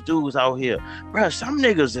to these dudes out here, bro. Some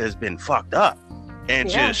niggas has been fucked up and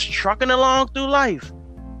just trucking along through life.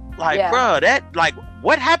 Like, bro, that like,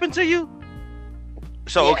 what happened to you?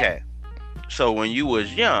 So okay, so when you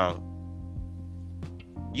was young,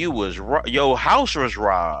 your house was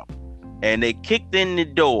robbed, and they kicked in the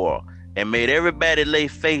door and made everybody lay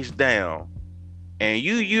face down. And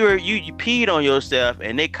you peed on yourself,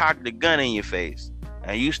 and they cocked the gun in your face,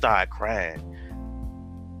 and you start crying.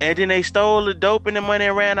 and then they stole the dope and the money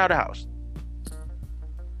and ran out of the house.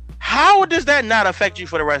 How does that not affect you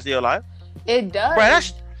for the rest of your life? It does. Bro,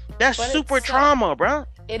 that's super trauma, bro.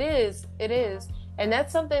 It is. And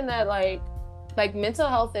that's something that like mental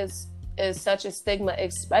health is such a stigma,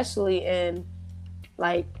 especially in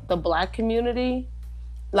like the Black community.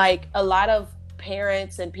 Like a lot of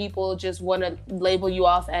parents and people just want to label you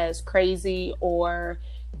off as crazy, or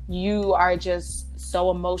you are just so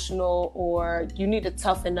emotional, or you need to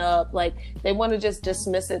toughen up. Like they want to just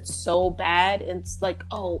dismiss it so bad. And it's like,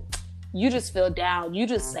 oh, you just feel down. You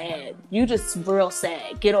just sad. You just real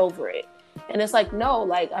sad. Get over it. And it's like, no,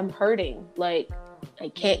 like I'm hurting. Like I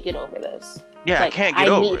can't get over this. Yeah, like, I can't get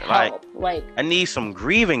over it. Help. Like I need some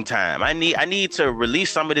grieving time. I need to release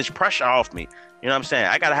some of this pressure off me. You know what I'm saying?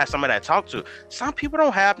 I gotta have somebody to talk to. Some people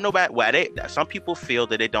don't have nobody. Well, some people feel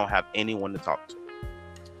that they don't have anyone to talk to.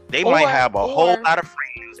 They might have a whole lot of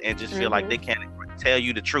friends and just feel like they can't tell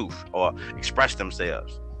you the truth or express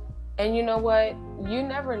themselves. And you know what? You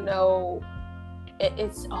never know.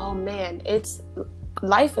 It's oh man,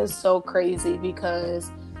 life is so crazy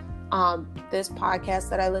because this podcast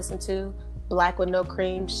that I listen to, Black with No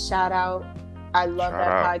Cream, shout out. I love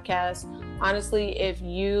that podcast. Honestly, if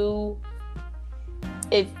you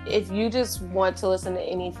just want to listen to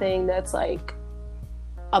anything that's like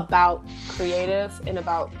about creative and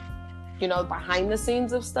about, you know, behind the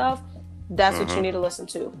scenes of stuff, that's what you need to listen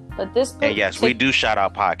to. But this and yes, we do shout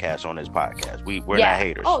out podcasts on this podcast. We're not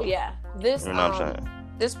haters. Oh yeah. This you know what I'm saying?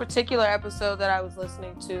 This particular episode that I was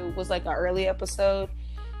listening to was like an early episode,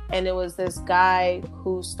 and it was this guy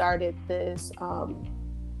who started this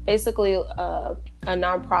basically a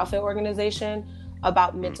nonprofit organization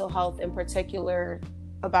about mental health, in particular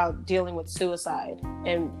about dealing with suicide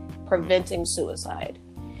and preventing suicide.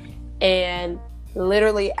 And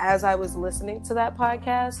literally as I was listening to that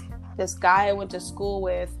podcast, this guy I went to school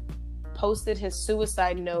with posted his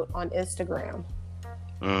suicide note on Instagram.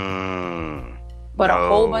 But a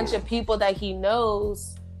whole bunch of people that he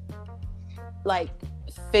knows like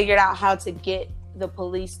figured out how to get the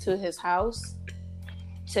police to his house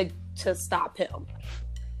to stop him.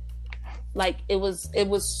 Like it was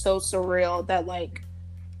so surreal that like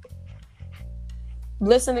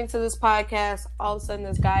listening to this podcast, all of a sudden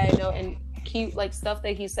this guy I know, and he like stuff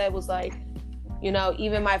that he said was like, you know,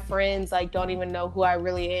 even my friends like don't even know who I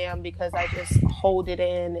really am because I just hold it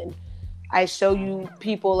in and I show you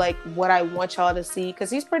people like what I want y'all to see, because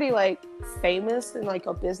he's pretty like famous in like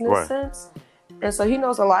a business sense, and so he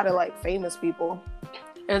knows a lot of like famous people,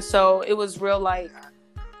 and so it was real like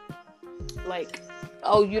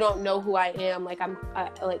oh, you don't know who I am, like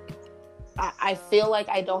I feel like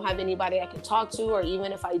I don't have anybody I can talk to, or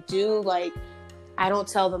even if I do, like I don't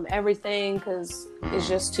tell them everything because it's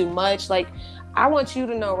just too much. Like I want you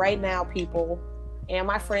to know right now, people, and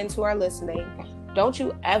my friends who are listening, don't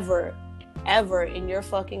you ever in your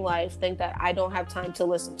fucking life think that I don't have time to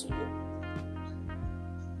listen to you.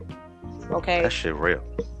 Okay? That shit real.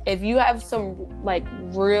 If you have some like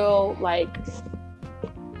real like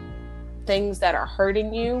things that are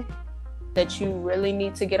hurting you that you really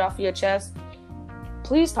need to get off your chest,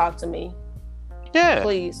 please talk to me. Yeah.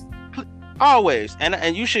 Please. Always.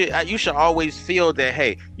 And you should always feel that,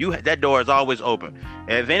 hey, that door is always open.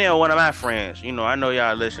 If any of one of my friends, you know, I know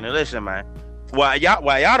y'all listening, listen, man. Why y'all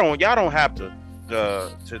don't have to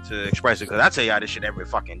express it, because I tell y'all this shit every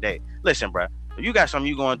fucking day. Listen, bro, if you got something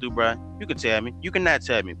you going through, bro, you can tell me. You cannot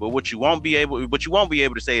tell me. But what you won't be able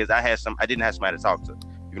to say is I didn't have somebody to talk to.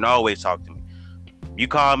 You can always talk to me. You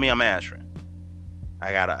call me, I'm answering.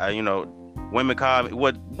 I gotta, you know, women call me.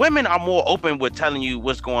 Women are more open with telling you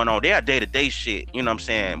what's going on. They are day-to-day shit, you know what I'm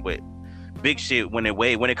saying? But big shit when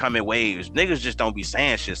it come in waves, niggas just don't be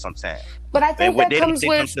saying shit sometimes. But I think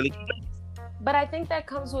that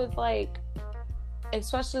comes with like,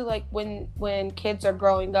 especially like when kids are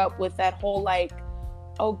growing up with that whole like,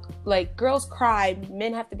 oh, like girls cry,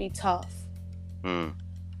 men have to be tough.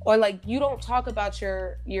 Or like you don't talk about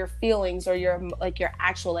your feelings or your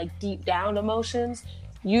actual like deep down emotions.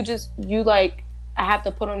 You like, I have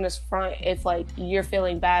to put on this front if like you're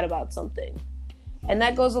feeling bad about something. And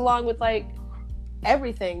that goes along with like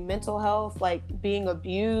everything, mental health, like being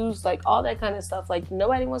abused, like all that kind of stuff. Like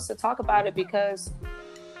nobody wants to talk about it because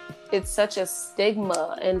it's such a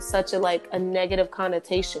stigma and such a like a negative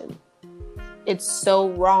connotation. It's so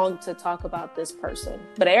wrong to talk about this person,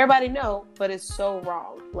 but everybody know, but it's so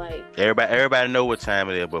wrong. Like everybody know what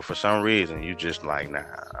time it is, but for some reason you just like, nah,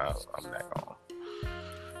 I'm not going.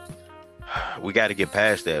 We got to get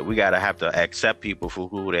past that. We got to have to accept people for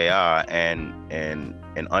who they are and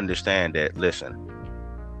understand that, listen,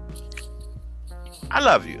 I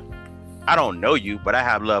love you. I don't know you, but I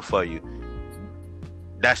have love for you.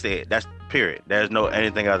 That's it. That's period. There's no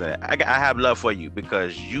anything other than that. I have love for you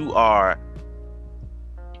because you are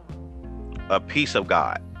a piece of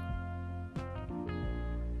God.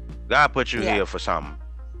 God put you here for something.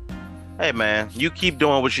 Hey man, you keep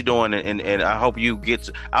doing what you're doing, and I hope you get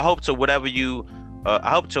to, I hope that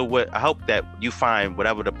you find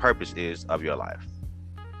whatever the purpose is of your life.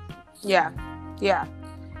 Yeah.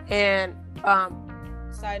 And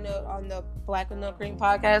side note, on the Black and No Cream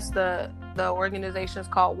podcast, the organization is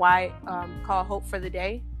called called Hope for the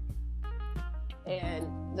Day.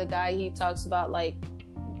 And the guy, he talks about like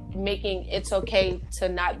making it's okay to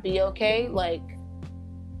not be okay, like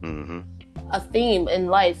a theme in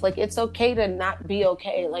life. Like it's okay to not be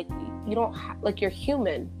okay. Like you don't like, you're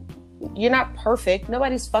human. You're not perfect.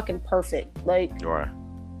 Nobody's fucking perfect. Like right.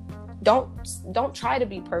 Don't try to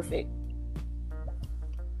be perfect.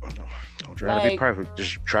 Don't try to be perfect.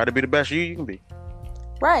 Just try to be the best you can be.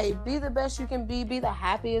 Right. Be the best you can be. Be the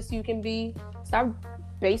happiest you can be. Stop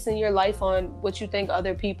basing your life on what you think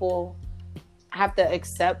other people have to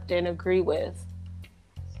accept and agree with.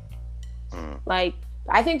 Like,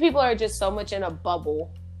 I think people are just so much in a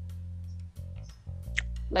bubble.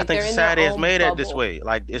 Like, I think society has made it this way.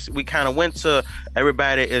 Like, we kind of went to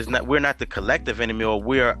everybody is not. We're not the collective anymore.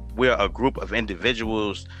 We're a group of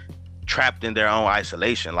individuals trapped in their own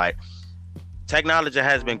isolation. Like, technology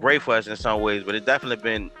has been great for us in some ways, but it's definitely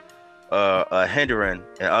been a hindering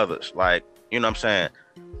in others. Like, you know what I'm saying?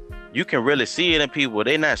 You can really see it in people.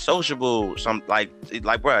 They're not sociable. Some like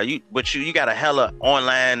bro, you got a hella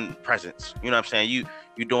online presence. You know what I'm saying? You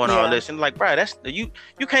doing all this, and like, bro, that's you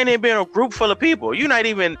can't even be in a group full of people. You're not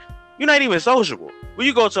even sociable. When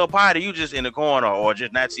you go to a party, you just in the corner or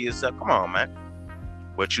just not see yourself. Come on, man.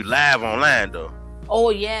 But you live online though.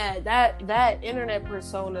 Oh yeah, that internet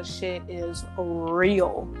persona shit is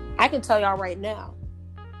real. I can tell y'all right now.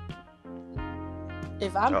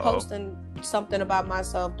 If I'm posting something about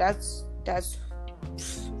myself, that's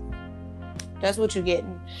what you're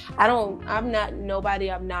getting. I'm not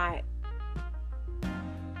nobody. I'm not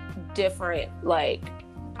different. Like,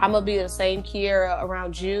 I'm gonna be the same Kiera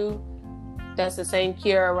around you. That's the same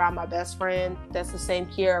Kiera around my best friend. That's the same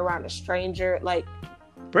Kiera around a stranger. Like,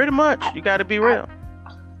 pretty much, you got to be real.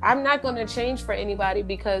 I'm not gonna change for anybody,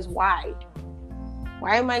 because why?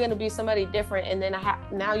 Why am I going to be somebody different? And then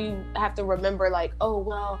now you have to remember, like, oh,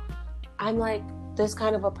 well, I'm like this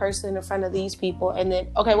kind of a person in front of these people. And then,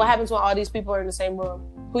 okay, what happens when all these people are in the same room?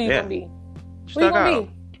 Who you going to be? Who you going to be?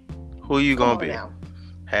 Who you going to be?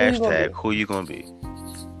 Hashtag who you going to be?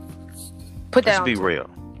 Put that on. Let's be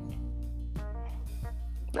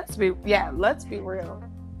real. Let's be real.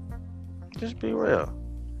 Just be real.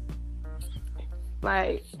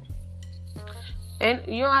 Like, and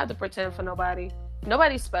you don't have to pretend for nobody.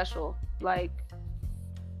 Nobody's special. Like,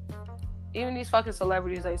 even these fucking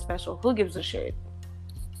celebrities ain't special. Who gives a shit?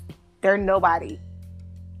 They're nobody.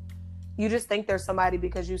 You just think they're somebody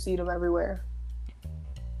because you see them everywhere.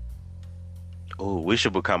 Oh, we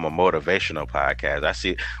should become a motivational podcast. I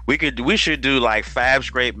see. We should do like 5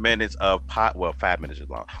 straight minutes of 5 minutes is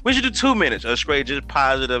long. We should do 2 minutes of straight just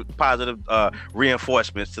positive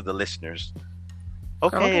reinforcements to the listeners.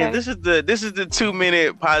 Okay. This is the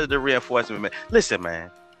 2-minute positive reinforcement, man. Listen, man,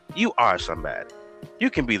 you are somebody. You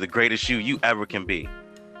can be the greatest you ever can be.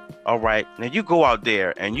 All right. Now you go out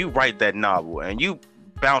there and you write that novel and you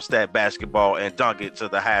bounce that basketball and dunk it to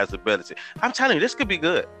the highest ability. I'm telling you, this could be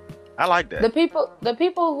good. I like that. The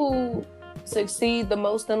people who succeed the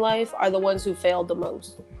most in life are the ones who failed the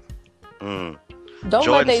most.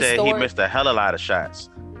 Jordan said he missed a hell of a lot of shots.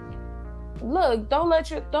 Look, don't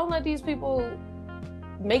let these people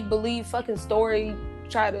make believe fucking story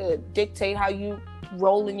try to dictate how you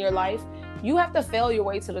roll in your life. You have to fail your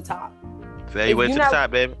way to the top. Fail your way to the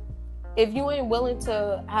top, baby. If you ain't willing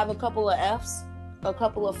to have a couple of F's, a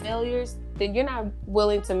couple of failures, then you're not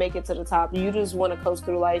willing to make it to the top. You just want to coast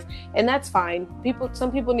through life, and that's fine.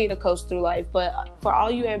 Some people need to coast through life, but for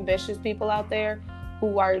all you ambitious people out there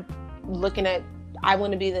who are looking at, I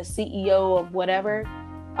want to be the CEO of whatever,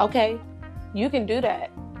 okay, you can do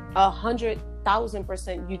that.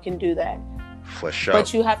 100,000% you can do that. For sure.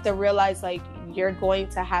 But you have to realize, like, you're going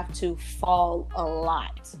to have to fall a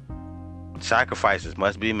lot. Sacrifices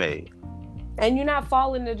must be made. And you're not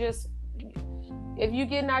falling to just, if you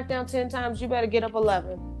get knocked down 10 times, you better get up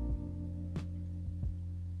 11.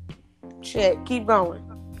 Shit, keep going.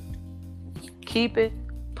 Keep it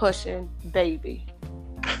pushing, baby.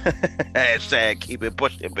 Hashtag keep it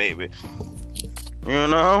pushing, baby. You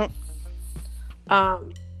know?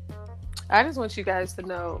 I just want you guys to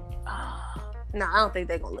know. No, I don't think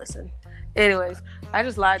they're gonna listen. Anyways, I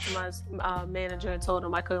just lied to my manager and told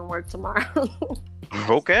him I couldn't work tomorrow.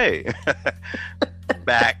 Okay.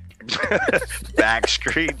 Back. Back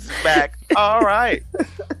streets back. All right.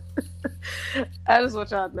 I just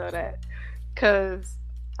want y'all to know that. Because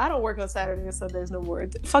I don't work on Saturday and Sundays no more.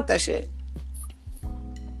 Fuck that shit.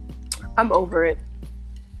 I'm over it.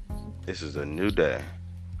 This is a new day.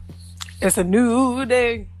 It's a new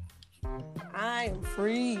day. I am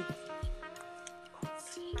free.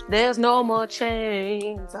 There's no more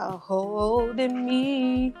chains are holding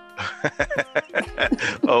me.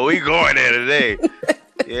 Oh, we going there today.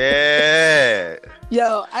 Yeah.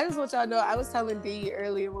 Yo, I just want y'all to know, I was telling D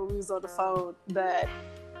earlier when we was on the phone that,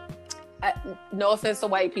 no offense to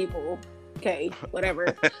white people, okay,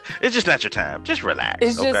 whatever. It's just not your time. Just relax.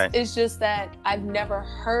 It's just that I've never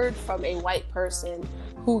heard from a white person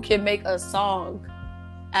who can make a song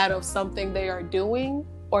out of something they are doing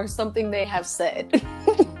or something they have said.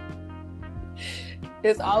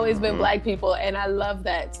 It's always been black people, and I love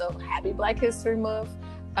that. So happy Black History Month.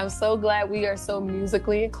 I'm so glad we are so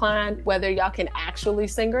musically inclined, whether y'all can actually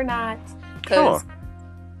sing or not. Because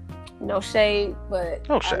no shade, but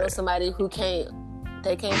I know somebody who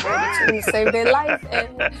they can't hold a tune to save their life,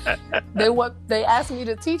 and they asked me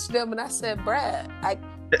to teach them, and I said, Brad, I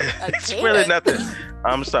it's can't. really nothing.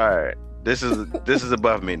 I'm sorry. This is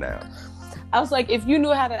above me now. I was like, if you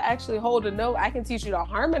knew how to actually hold a note, I can teach you to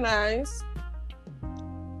harmonize.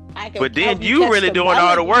 But then you really doing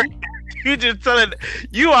all the work. You just telling,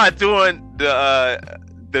 you are doing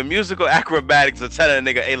the musical acrobatics of telling a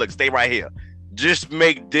nigga, hey, look, stay right here. Just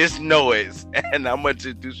make this noise, and I'm going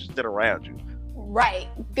to do shit around you. Right.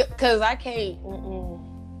 Because I can't.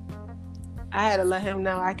 I had to let him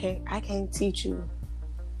know I can't teach you.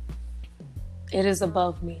 It is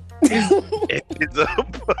above me. It is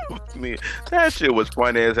above me. That shit was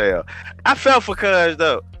funny as hell. I felt for Cuz,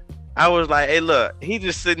 though. I was like, hey, look, he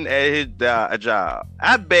just sitting at his job.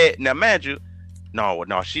 I bet, now, man, she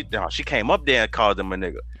came up there and called him a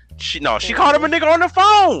nigga. She called him a nigga on the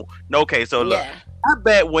phone. No, okay, so look, I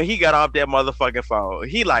bet when he got off that motherfucking phone,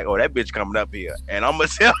 he like, oh, that bitch coming up here. And I'm going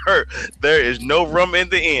to tell her, there is no room in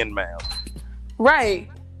the end, ma'am. Right.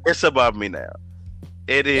 It's above me now.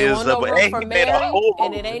 It is above me. Ain't no room for Mary,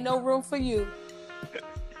 and it ain't no room for you.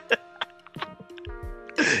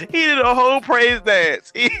 He did a whole praise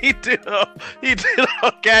dance. He did a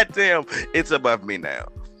goddamn. It's above me now.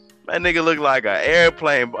 That nigga look like an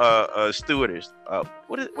airplane stewardess.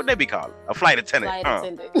 What they be called? A flight attendant.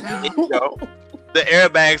 The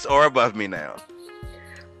airbags are above me now.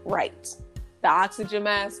 Right. The oxygen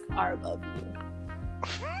masks are above you.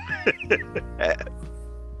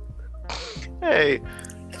 Hey.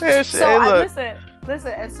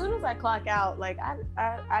 Listen, as soon as I clock out, like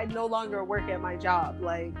I no longer work at my job.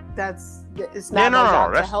 Like it's not my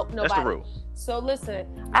job to help nobody. That's the rule. So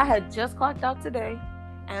listen, I had just clocked out today,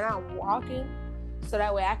 and I'm walking so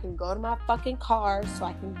that way I can go to my fucking car so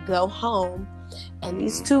I can go home. And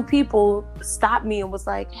these two people stopped me and was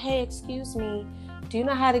like, "Hey, excuse me, do you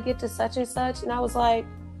know how to get to such and such?" And I was like,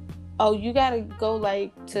 "Oh, you gotta go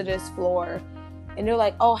like to this floor." And they're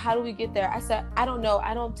like, "Oh, how do we get there?" I said, "I don't know.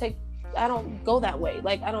 I don't go that way.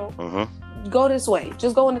 Like, I don't go this way.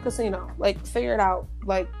 Just go in the casino. Like, figure it out.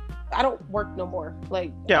 Like, I don't work no more.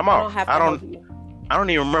 Like, yeah, I'm off. I don't have to help you. I don't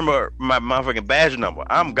even remember my motherfucking badge number.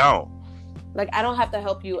 I'm gone. Like, I don't have to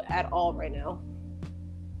help you at all right now.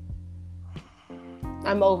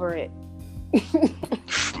 I'm over it."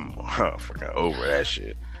 Fucking over that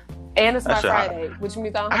shit. And it's my Friday, which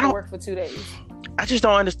means I don't have to work for 2 days. I just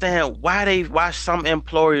don't understand why some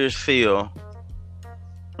employers feel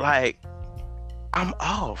like I'm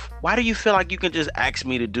off. Why do you feel like you can just ask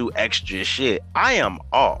me to do extra shit? I am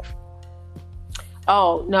off.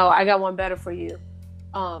 Oh, no, I got one better for you.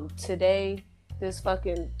 Today, this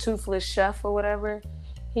fucking toothless chef or whatever,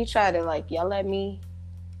 he tried to like yell at me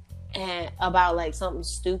and about like something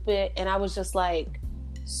stupid. And I was just like,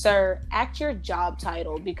 sir, act your job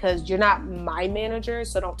title because you're not my manager,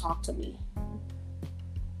 so don't talk to me.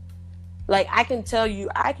 Like, I can tell you,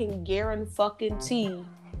 I can guarantee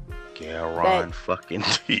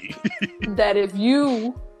that if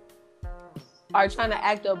you are trying to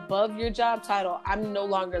act above your job title, I'm no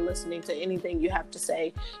longer listening to anything you have to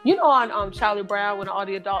say. You know, on Charlie Brown, when all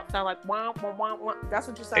the adults sound like wah, wah, wah, wah, that's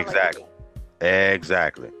what you sound like to me.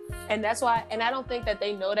 Exactly. And that's why, and I don't think that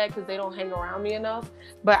they know that because they don't hang around me enough.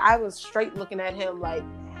 But I was straight looking at him like,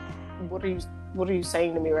 what are you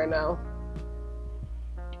saying to me right now?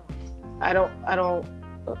 I don't.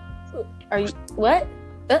 Are you what?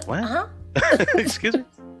 What? Excuse me.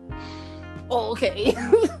 Oh, okay.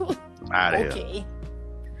 Out of here.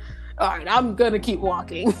 All right, I'm gonna keep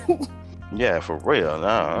walking. Yeah, for real.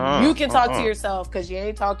 You can talk to yourself because you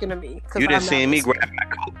ain't talking to me. You didn't see me grab my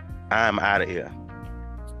coat. I'm out of here.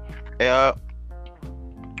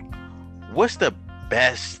 What's the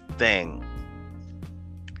best thing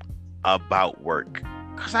about work?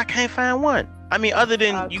 Because I can't find one. I mean, other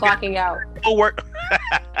than you clocking out. Work.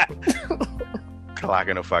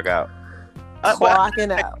 Clocking the fuck out.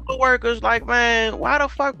 Clocking out. Workers like, man, why the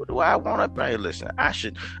fuck do I want to pay? Listen,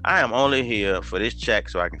 I am only here for this check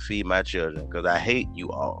so I can feed my children because I hate you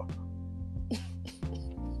all.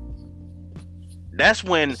 That's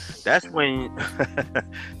when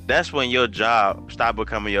your job stop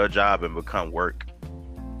becoming your job and become work.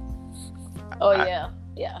 Oh yeah.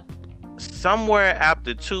 Somewhere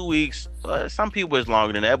after 2 weeks, some people it's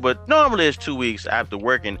longer than that, but normally it's 2 weeks after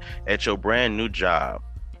working at your brand new job,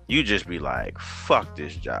 you just be like, fuck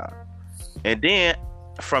this job. And then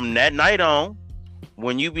from that night on,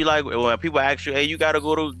 when you be like, when people ask you, hey,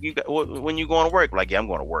 when you going to work? Like, yeah, I'm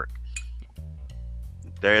going to work.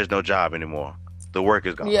 There is no job anymore. The work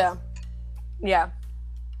is gone. Yeah.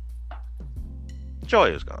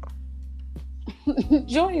 Joy is gone.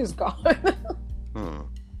 Joy is gone.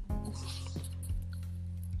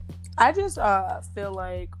 I just feel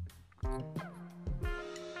like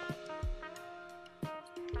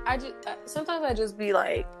sometimes I just be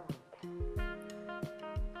like,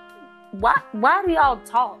 why do y'all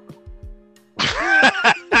talk?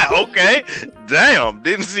 Okay, damn,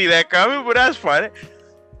 didn't see that coming, but that's funny.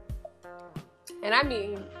 And I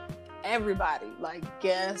mean everybody, like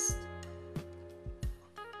guests,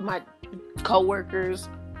 my coworkers,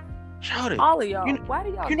 all of y'all. Why do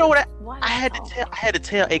y'all? You know what? I had to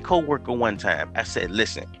tell a coworker one time. I said,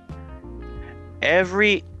 "Listen,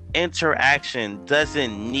 every interaction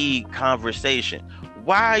doesn't need conversation.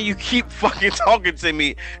 Why you keep fucking talking to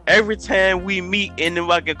me every time we meet in the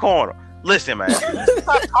fucking corner? Listen, man,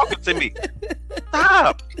 stop talking to me.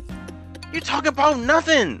 Stop. You're talking about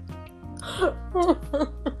nothing."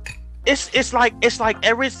 It's like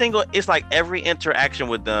every interaction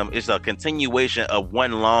with them is a continuation of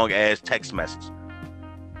one long ass text message.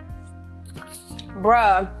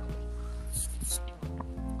 Bruh.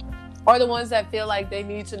 Or the ones that feel like they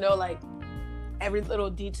need to know like every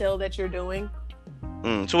little detail that you're doing.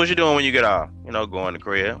 So what you doing when you get off? You know, going to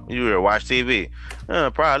crib. You here watch TV?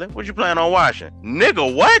 Probably. What you plan on watching?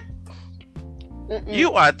 Nigga, what?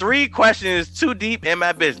 You are 3 questions too deep in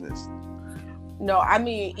my business. No, I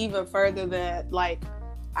mean even further than like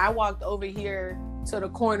I walked over here to the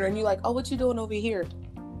corner and you like, oh, what you doing over here?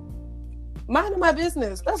 Minding my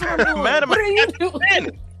business. That's what I'm doing. What are you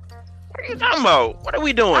doing? What are you talking about? What are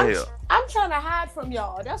we doing here? I'm trying to hide from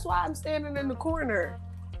y'all. That's why I'm standing in the corner.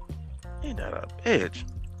 Ain't that a bitch?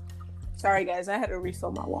 Sorry guys, I had to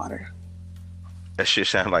refill my water. That shit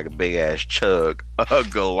sounds like a big ass chug.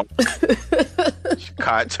 Go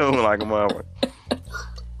cartoon like a mother.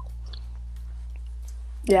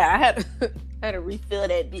 Yeah, I had to refill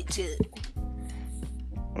that bitch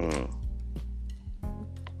up.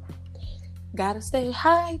 Gotta stay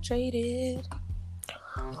hydrated.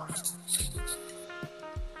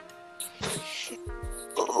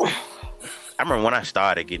 I remember when I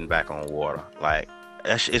started getting back on water. Like,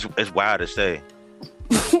 it's wild to say.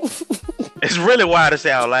 It's really wild to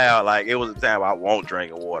say out loud. Like, it was a time I won't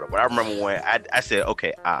drink water. But I remember when I said,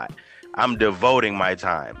 okay, I'm devoting my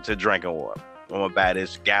time to drinking water. I'm gonna buy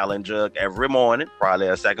this gallon jug every morning, probably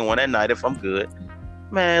a second one at night if I'm good.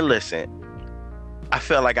 Man, listen, I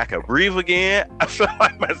felt like I could breathe again. I felt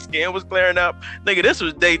like my skin was clearing up. Nigga, this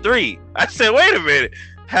was day 3. I said, wait a minute,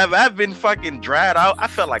 have I been fucking dried out? I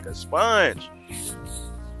felt like a sponge.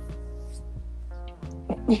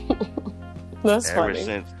 That's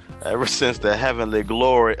funny. Ever since the heavenly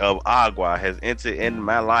glory of agua has entered in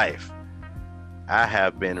my life, I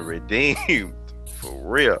have been redeemed for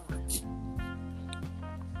real.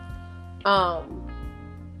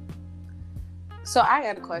 So I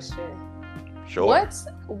got a question. Sure.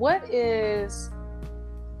 What is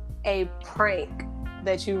a prank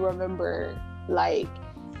that you remember, like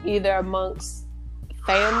either amongst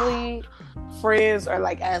family, friends, or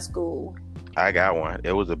like at school? I got one.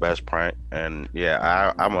 It was the best prank, and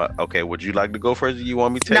yeah, okay. Would you like to go first? Or you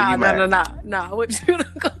want me to tell you mine? No. I want you to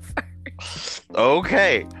go first.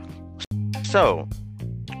 Okay. So,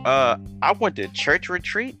 I went to church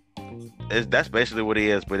retreat. That's basically what it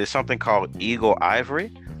is, but it's something called Eagle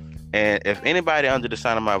Ivory. And if anybody under the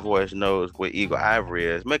sound of my voice knows what Eagle Ivory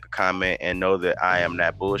is, make a comment and know that I am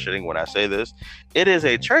not bullshitting when I say this. It is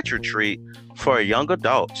a church retreat for young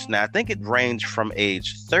adults. Now, I think it ranged from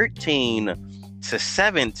age 13 to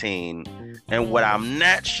 17. And what I'm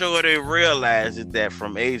not sure they realize is that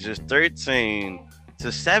from ages 13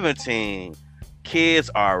 to 17, kids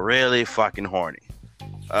are really fucking horny.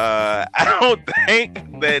 I don't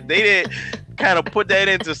think that they did kind of put that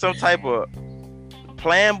into some type of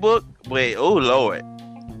plan book, but oh Lord.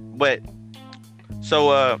 But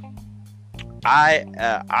so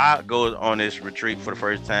I go on this retreat for the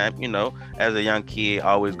first time, you know, as a young kid,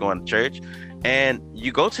 always going to church, and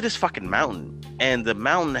you go to this fucking mountain, and the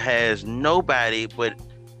mountain has nobody but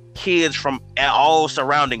kids from all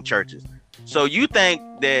surrounding churches. So you think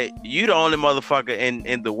that you the only motherfucker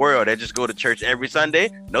in the world that just go to church every Sunday?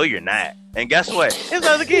 No, you're not. And guess what? There's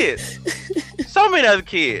other kids. So many other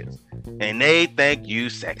kids. And they think you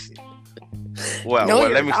sexy. Well, No,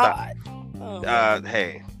 let me stop. Oh.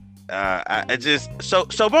 Hey. I just so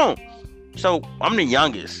boom. So I'm the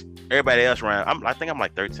youngest. Everybody else around. I think I'm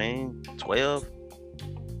like 13, 12.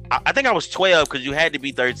 I think I was 12 because you had to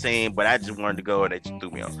be 13, but I just wanted to go and they just threw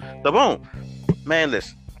me on. So boom. Man,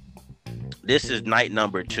 listen. This is night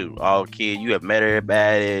number 2. Oh, kid, you have met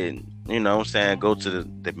everybody, and you know what I'm saying, go to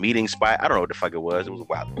the meeting spot. I don't know what the fuck it was. It was a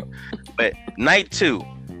while ago. But night 2,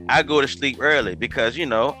 I go to sleep early because, you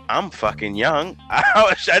know, I'm fucking young.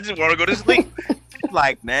 I just want to go to sleep. It's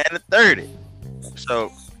like 9:30.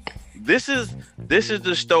 So this is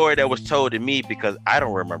the story that was told to me because I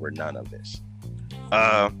don't remember none of this.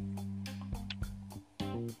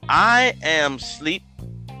 I am sleep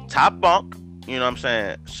top bunk, you know what I'm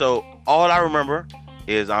saying? So all I remember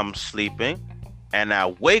is I'm sleeping and I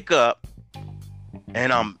wake up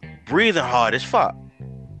and I'm breathing hard as fuck.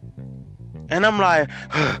 And I'm like,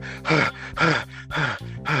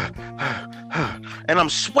 and I'm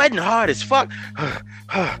sweating hard as fuck.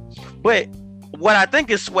 But what I think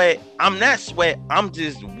is sweat, I'm not sweat, I'm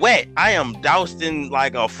just wet. I am doused in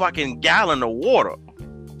like a fucking gallon of water.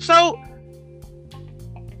 So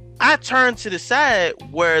I turn to the side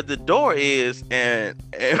where the door is, and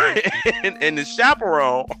the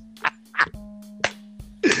chaperone,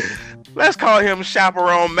 let's call him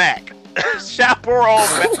Chaperone Mac. Chaperone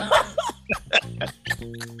Mac.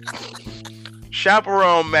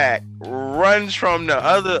 Chaperone Mac runs from the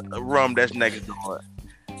other room that's next door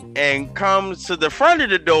and comes to the front of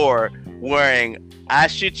the door wearing, I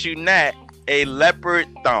shit you not, a leopard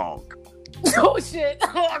thong. Oh shit!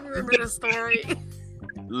 I remember the story.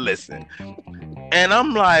 Listen, and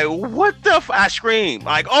I'm like, what the I scream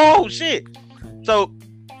like, oh shit. So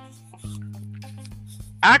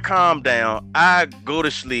I calm down, I go to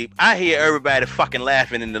sleep, I hear everybody fucking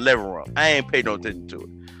laughing in the living room. I ain't pay no attention to it.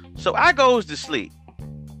 So I goes to sleep.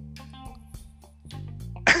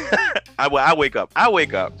 I wake up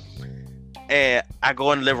and I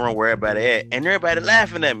go in the living room where everybody at, and everybody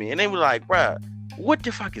laughing at me, and they were like, bruh, what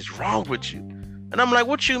the fuck is wrong with you? And I'm like,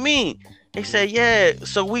 what you mean? They said, yeah,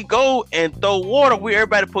 so we go and throw water where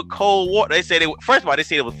everybody put cold water. They said, first of all, they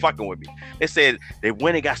said it was fucking with me. They said they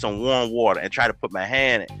went and got some warm water and tried to put my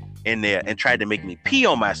hand in there and tried to make me pee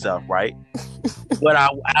on myself, right? But I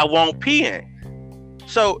won't pee in.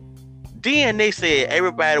 So then they said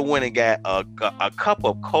everybody went and got a cup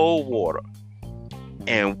of cold water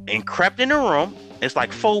and crept in the room. It's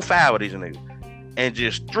like 4-5 of these niggas, and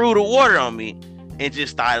just threw the water on me and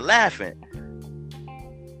just started laughing,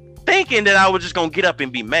 thinking that I was just gonna get up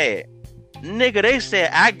and be mad. Nigga, they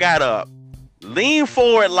said I got up, lean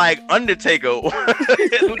forward like Undertaker,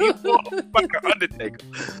 lean forward like Undertaker,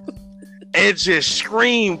 and just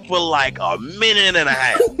screamed for like a minute and a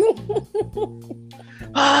half.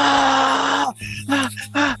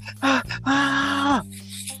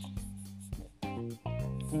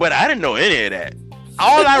 But I didn't know any of that.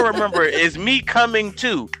 All I remember is me coming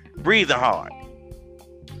to, breathing hard,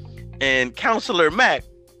 and Counselor Mac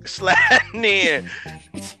sliding in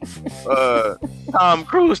Tom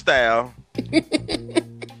Cruise style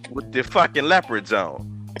with the fucking leopards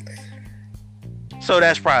on. So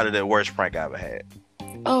that's probably the worst prank I ever had.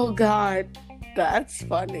 Oh God, that's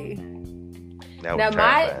funny.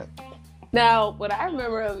 Now what I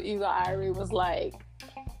remember of Eagle Ivory was like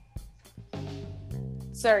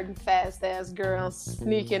certain fast ass girls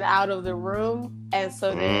sneaking out of the room, and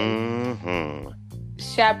so then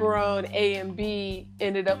Chaperone A and B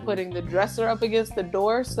ended up putting the dresser up against the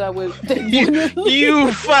door so that would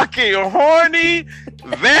you fucking horny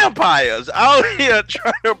vampires out here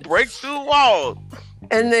trying to break through walls.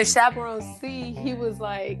 And then Chaperone C, he was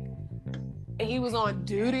on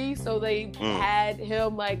duty, so they had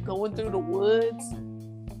him like going through the woods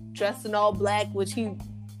dressed in all black, which he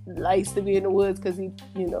likes to be in the woods because he,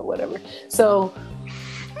 you know, whatever. So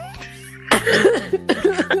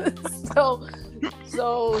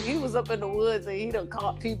so he was up in the woods and he done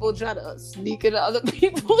caught people trying to sneak into other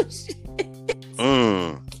people's shit.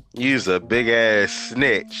 You's a big ass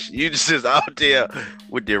snitch. You just out there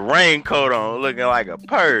with the raincoat on, looking like a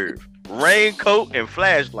perv. Raincoat and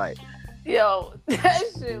flashlight. Yo, that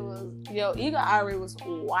shit was. Yo, Eagle Eye was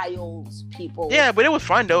wild, people. Yeah, but it was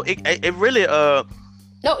fun though. It really No,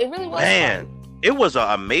 it really was. man, fun. it was an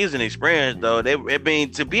amazing experience though. I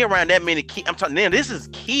mean, to be around that many kids. I'm talking. Now, this is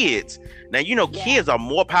kids. Now you know kids are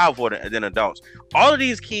more powerful than adults. All of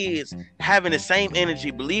these kids having the same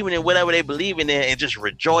energy, believing in whatever they believe in, and just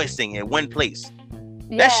rejoicing in one place.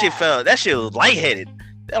 Yeah. That shit was lightheaded.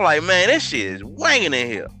 They're like, man, this shit is wanging in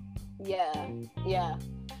here. Yeah,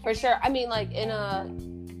 for sure. I mean, like in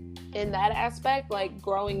that aspect, like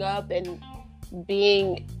growing up and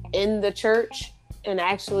being in the church and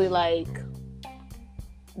actually like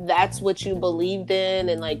that's what you believed in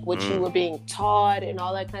and like what you were being taught and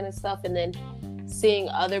all that kind of stuff, and then seeing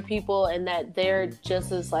other people and that they're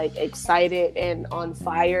just as like excited and on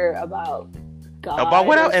fire about God, about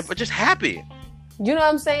what but just happy. You know what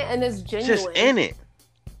I'm saying? And it's genuine. Just in it.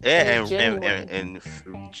 Yeah, and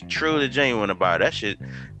truly genuine about it. That shit.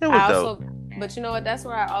 It was dope. But you know what? That's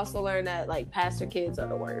where I also learned that like pastor kids are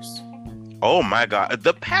the worst. Oh my God,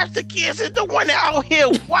 the pastor kids is the one out here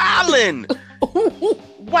wilding.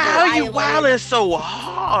 Why are you wilding so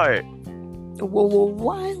hard?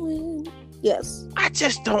 Wilding. Yes. I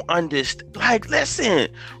just don't understand. Like, listen,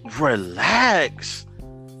 relax.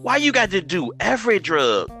 Why you got to do every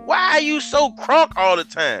drug? Why are you so crunk all the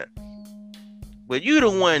time? But you the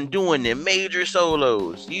one doing the major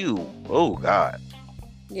solos. Oh God.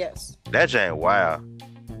 Yes. That ain't wild.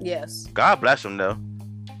 Yes. God bless them though.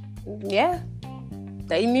 Yeah.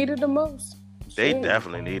 They needed the most. They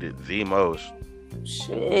definitely needed the most.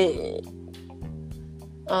 Shit.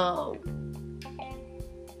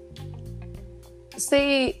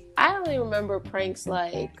 See, I only remember pranks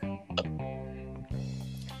like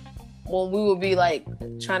when we would be like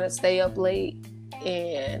trying to stay up late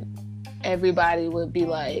and everybody would be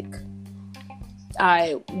like, all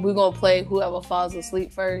right, we're gonna play whoever falls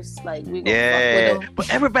asleep first. Like we gonna fuck with them.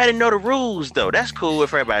 But everybody know the rules though. That's cool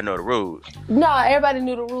if everybody know the rules. No, everybody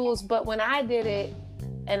knew the rules, but when I did it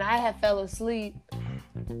and I had fell asleep,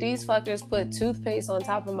 these fuckers put toothpaste on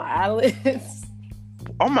top of my eyelids.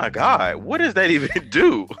 Oh my God, what does that even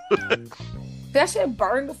do? That shit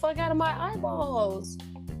burned the fuck out of my eyeballs.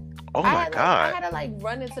 Oh my God. I had to like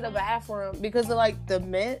run into the bathroom because of like the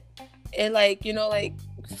mint. It like, you know, like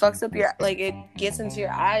fucks up your, like it gets into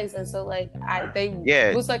your eyes. And so like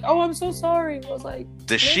it was like, oh, I'm so sorry. I was like,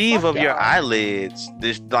 the sheave of your eyelids,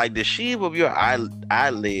 the sheave of your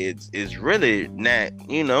eyelids is really not,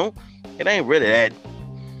 you know, it ain't really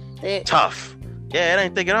that tough. Yeah, it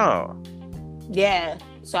ain't thick at all. Yeah.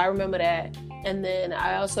 So I remember that. And then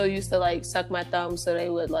I also used to like suck my thumb so they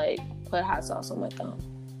would like put hot sauce on my thumb.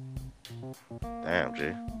 Damn,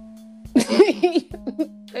 G.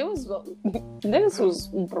 This was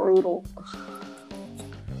brutal.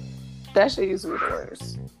 That shit used to be the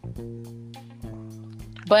worst.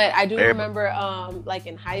 But I do remember like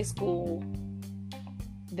in high school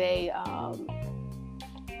they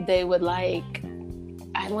would like,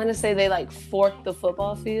 I want to say they like forked the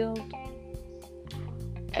football field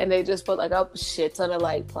and they just put like a shit ton of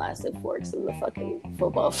like plastic forks in the fucking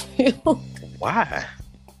football field. Why?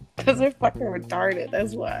 Because they're fucking retarded.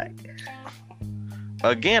 That's why.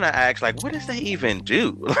 Again, I asked, like, what does they even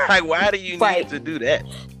do? Like, why do you need to do that?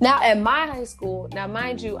 Now, at my high school, now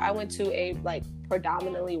mind you, I went to a like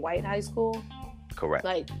predominantly white high school. Correct.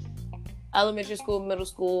 Like elementary school, middle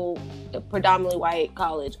school, predominantly white,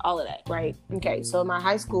 college, all of that, right? Okay, so in my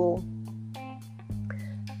high school,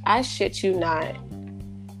 I shit you not,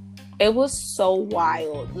 it was so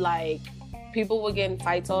wild. Like, people would get in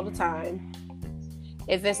fights all the time.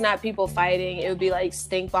 If it's not people fighting, it would be like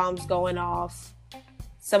stink bombs going off.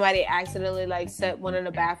 Somebody accidentally like set one of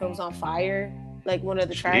the bathrooms on fire, like one of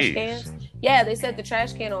the trash cans. Yeah, they set the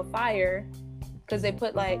trash can on fire because they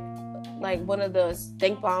put like one of the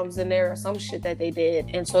stink bombs in there or some shit that they did,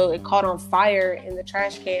 and so it caught on fire in the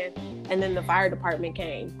trash can, and then the fire department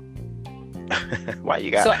came. Why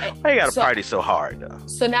you got to party so hard though?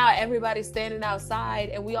 So now everybody's standing outside,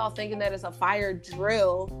 and we all thinking that it's a fire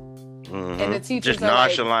drill. Mm-hmm. And the teachers just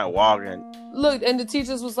nonchalant like, walking. Look, and the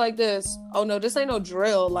teachers was like this. Oh no, this ain't no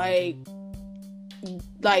drill. Like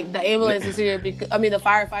the ambulance is here because the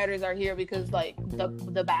firefighters are here because like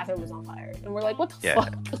the bathroom is on fire, and we're like, what the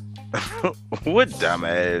fuck? What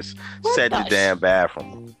dumbass set the damn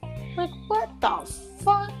bathroom? Like what the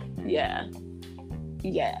fuck? Yeah.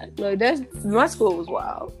 Like my school was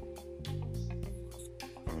wild.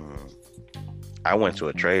 I went to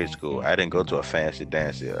a trade school. I didn't go to a fancy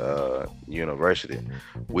dancy university.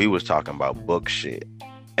 We was talking about book shit.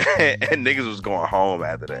 and niggas was going home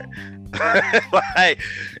after that. Like,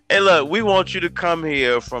 hey, look, we want you to come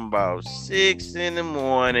here from about 6 in the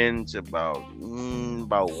morning to about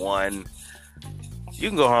 1. You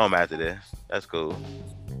can go home after this. That's cool.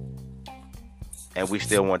 And we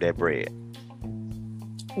still want that bread.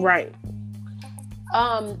 Right.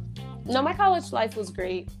 No, my college life was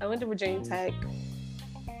great. I went to Virginia Tech.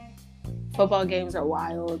 Football games are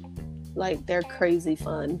wild. Like, they're crazy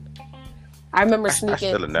fun. I remember sneaking. I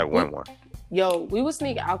still have never won one. Yo, we would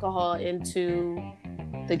sneak alcohol into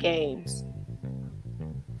the games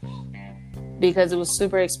because it was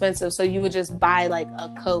super expensive. So you would just buy like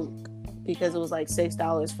a Coke because it was like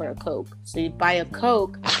 $6 for a Coke. So you'd buy a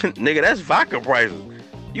Coke. Nigga, that's vodka prices.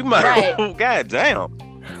 You might right. God damn.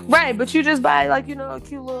 Right, but you just buy like, a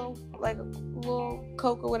cute little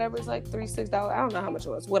Coke or whatever. It's like $6. I don't know how much it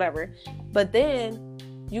was, whatever. But then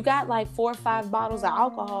you got like 4 or 5 bottles of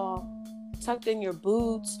alcohol tucked in your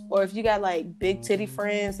boots, or if you got like big titty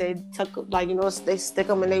friends, they tuck they stick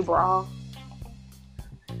them in their bra,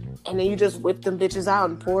 and then you just whip them bitches out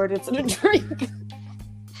and pour it into the drink.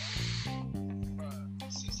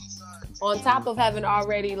 On top of having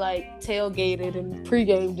already like tailgated and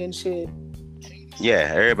pre-gamed and shit. Yeah,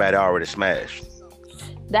 everybody already smashed.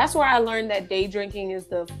 That's where I learned that day drinking is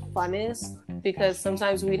the funnest, because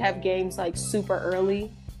sometimes we'd have games like super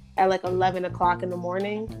early at like 11 o'clock in the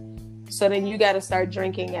morning. So then you got to start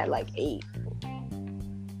drinking at like 8.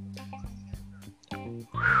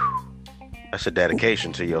 That's a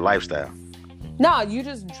dedication to your lifestyle. No, you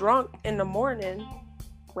just drunk in the morning,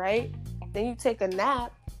 right? Then you take a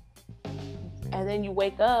nap, and then you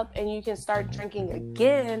wake up and you can start drinking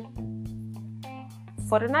again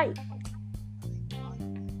for the night.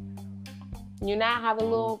 You now have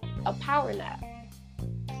a power nap.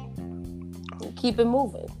 And keep it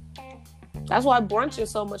moving. That's why brunch is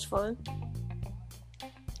so much fun.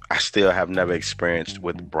 I still have never experienced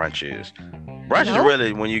what brunch is. Brunch is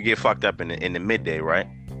really when you get fucked up in the midday, right?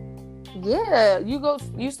 Yeah,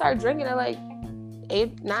 you start drinking at like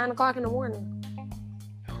 8, 9 o'clock in the morning.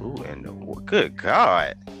 Who in the good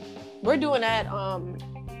God? We're doing that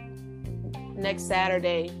next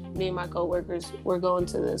Saturday. Me and my coworkers, we're going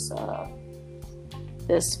to this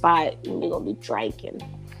spot, and we're gonna be drinking.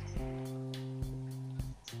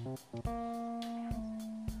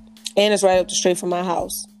 And it's right up the street from my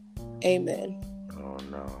house. Amen. Oh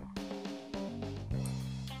no.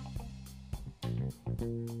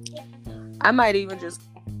 I might even just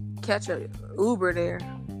catch a Uber there.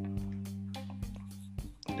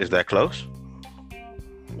 Is that close?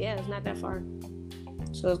 Yeah, it's not that far.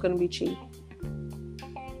 So it's gonna be cheap.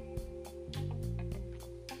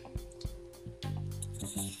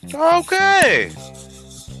 Okay.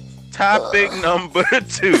 Topic number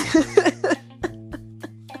 2.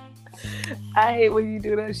 I hate when you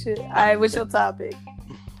do that shit. All right, what's your topic?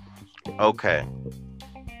 Okay.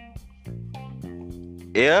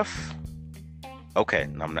 I'm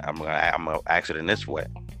gonna ask it in this way.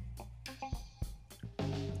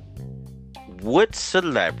 What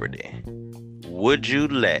celebrity would you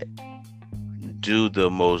let do the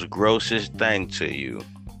most grossest thing to you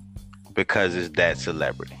because it's that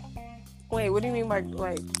celebrity? Wait, what do you mean by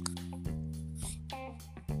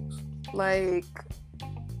like?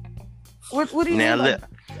 What do you mean?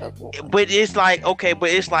 But it's like okay.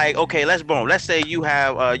 Let's say you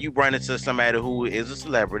have you run into somebody who is a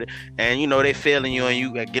celebrity, and they feeling you, and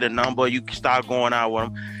you get a number, you start going out with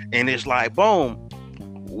them, and it's like boom.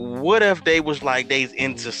 What if they was like they's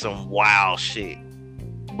into some wild shit,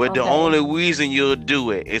 but the only reason you'll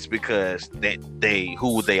do it is because they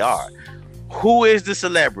who they are. Who is the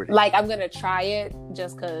celebrity? Like, I'm gonna try it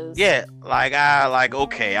just cause. Yeah, like I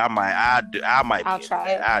might. I'll try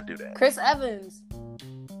it. I'll do that. Chris Evans.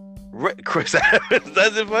 Chris Evans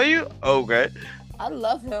does it for you? Okay. I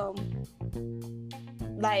love him.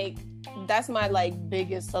 Like, that's my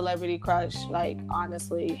biggest celebrity crush. Like,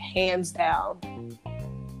 honestly, hands down,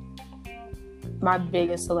 my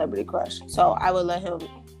biggest celebrity crush. So I would let him,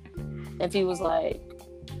 if he was like,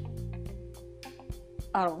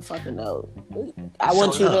 I don't fucking know. I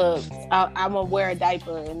want you to. I'm gonna wear a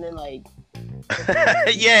diaper and then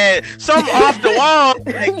yeah, something off the wall.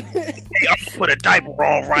 Like, hey, I'm gonna put a diaper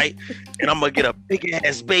on, right? And I'm gonna get a big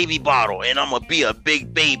ass baby bottle, and I'm gonna be a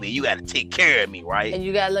big baby. You gotta take care of me, right? And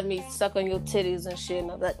you gotta let me suck on your titties and shit.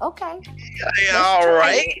 And I'm like, okay. Yeah, all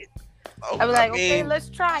right. I'm like, okay, let's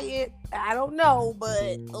try it. I don't know,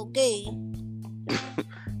 but okay.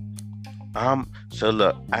 So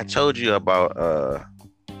look, I told you about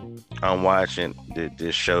I'm watching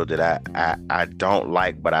this show that I don't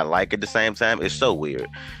like, but I like at the same time. It's so weird.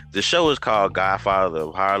 The show is called Godfather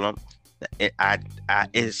of Harlem,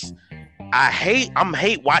 I'm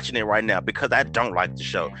hate watching it right now because I don't like the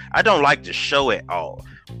show. I don't like the show at all.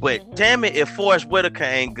 But damn it, if Forrest Whitaker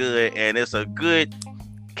ain't good and it's a good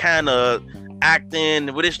kind of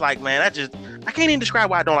acting, but it's like, man, I can't even describe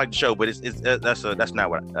why I don't like the show. But that's not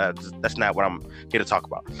what I'm here to talk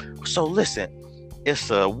about. So listen, it's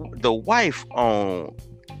the wife on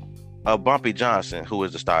Bumpy Johnson, who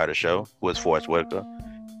is the star of the show, who is Forrest Whitaker,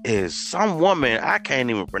 is some woman, I can't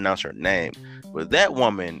even pronounce her name, but that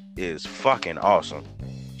woman is fucking awesome.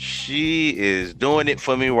 She is doing it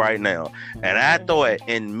for me right now. And I thought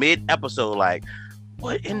in mid-episode, like,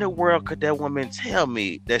 what in the world could that woman tell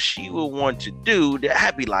me that she would want to do that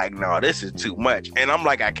I'd be like, no, this is too much. And I'm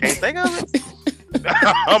like, I can't think of it.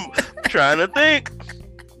 I'm trying to think.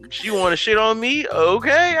 She want to shit on me?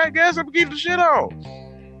 Okay, I guess I'm getting the shit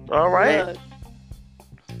on. All right. Look.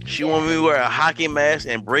 She want me to wear a hockey mask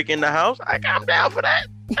and break in the house? I'm down for that.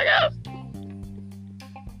 I guess.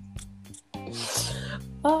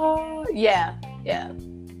 Yeah.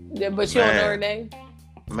 But you don't know her name?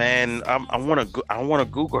 Man, I wanna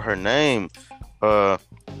Google her name.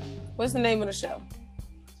 What's the name of the show?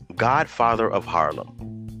 Godfather of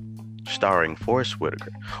Harlem, starring Forrest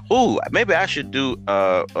Whitaker. Ooh, maybe I should do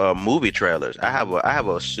movie trailers. I have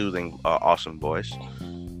a soothing, awesome voice.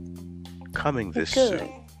 Coming this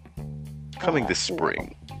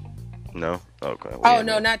spring. No? Okay. Oh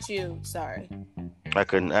no, not you. Sorry. I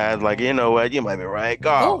couldn't. I was like, you know what? You might be right.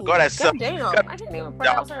 God, that's God damn! I can't even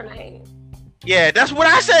pronounce her name. Yeah, that's what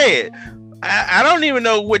I said. I don't even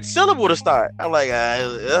know which syllable to start. I'm like,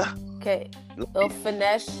 okay,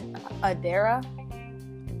 Ilfanesh Adera.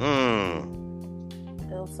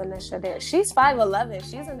 Ilfanesh Adera. She's 5'11".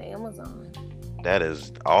 She's in Amazon. That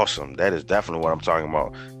is awesome. That is definitely what I'm talking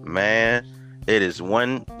about, man. It is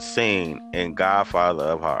one scene in Godfather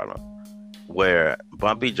of Harlem where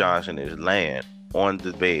Bumpy Johnson is laying on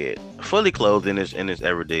the bed, fully clothed in his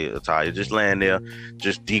everyday attire, just laying there,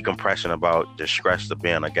 just decompressing about the stress of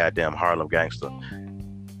being a goddamn Harlem gangster.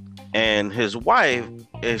 And his wife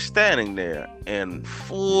is standing there in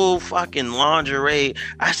full fucking lingerie.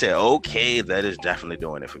 I said, okay, that is definitely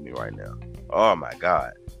doing it for me right now. Oh my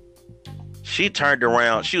God. She turned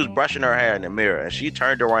around. She was brushing her hair in the mirror and she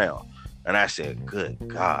turned around. And I said, good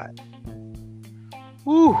God.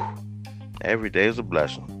 Woo. Every day is a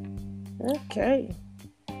blessing. Okay.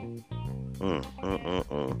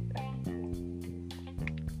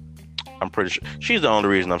 I'm pretty sure she's the only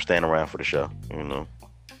reason I'm staying around for the show, you know.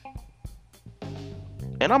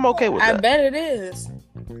 And I'm okay with that. I bet it is.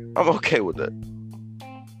 I'm okay with that.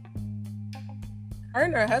 Her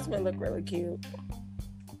and her husband look really cute.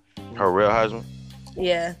 Her real husband?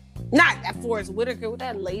 Yeah. Not that Forrest Whitaker with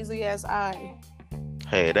that lazy ass eye.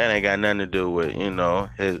 Hey, that ain't got nothing to do with, you know,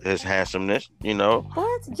 his handsomeness, you know.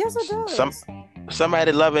 What? Yes, it does.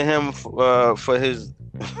 Somebody loving him for his...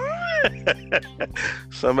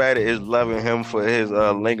 Somebody is loving him for his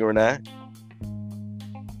lingering eye.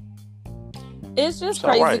 It's just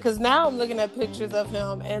crazy because now I'm looking at pictures of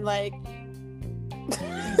him and like...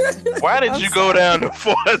 Why did you go down the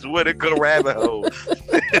Forrest Whitaker rabbit hole?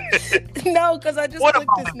 No, because I just clicked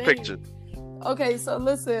his name. Picture? Okay, so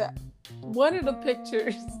listen... One of the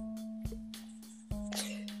pictures,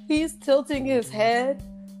 he's tilting his head,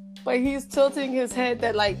 but he's tilting his head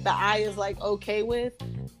that like the eye is like okay with,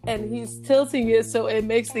 and he's tilting it so it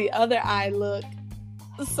makes the other eye look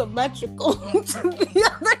symmetrical to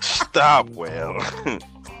the other eye. Stop, Will.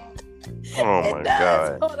 Oh my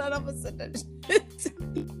God. Hold on, I'm gonna send that shit.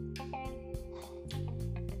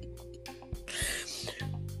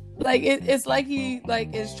 Like it's like he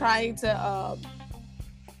like is trying to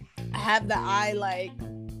have the eye like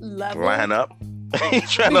level. Line up. He's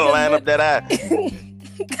trying to line up that eye.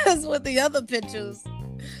 Because with the other pictures,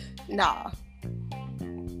 nah.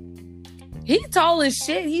 He tall as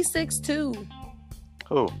shit. He's 6'2".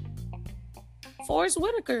 Who? Forrest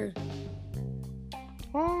Whitaker.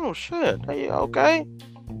 Oh shit. Hey, okay.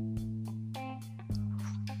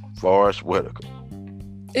 Forrest Whitaker.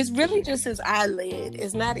 It's really just his eyelid.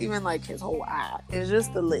 It's not even like his whole eye. It's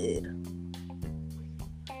just the lid.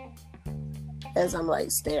 As I'm like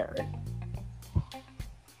staring.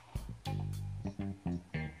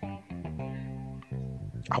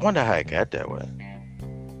 I wonder how it got that way.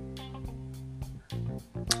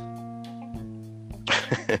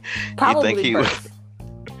 Probably you think he was...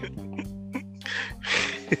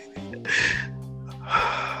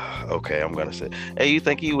 Okay, I'm gonna say, hey, you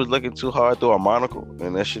think he was looking too hard through a monocle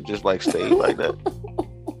and that shit just like stayed like that?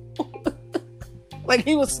 Like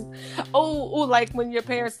he was, like when your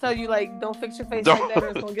parents tell you like don't fix your face like that or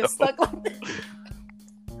it's gonna get stuck like that.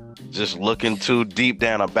 just looking too deep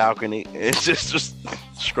down a balcony. It's just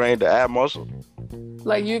strained the ab muscle.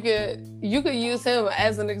 Like you could use him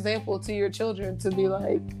as an example to your children to be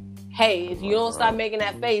like, hey, if you don't stop making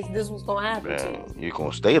that face, this was gonna happen to you. You're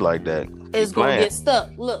gonna stay like that. It's gonna get stuck.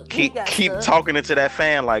 Look, keep talking into that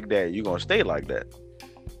fan like that. You're gonna stay like that.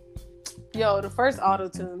 Yo, the first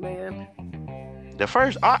auto-tune, man.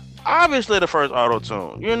 Obviously the first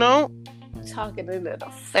auto-tune, you know? Talking into the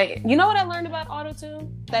fan. You know what I learned about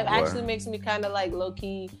auto-tune? That actually makes me kind of like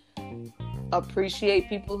low-key appreciate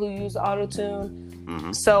people who use auto-tune.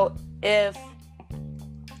 Mm-hmm. So if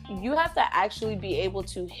you have to actually be able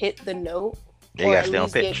to hit the note, or at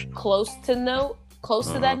least get close to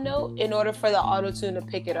that note in order for the auto-tune to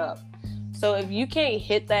pick it up. So if you can't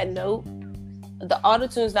hit that note, the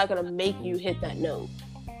auto-tune's not going to make you hit that note.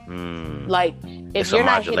 Like, if you're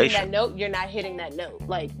not hitting that note, you're not hitting that note.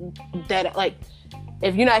 Like, that, like,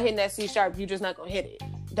 if you're not hitting that C sharp, you're just not going to hit it.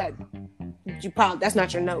 That's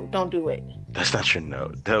not your note. Don't do it. That's not your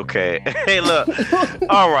note. Okay. Hey, look.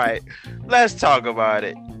 All right. Let's talk about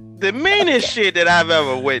it. The meanest shit that I've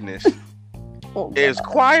ever witnessed is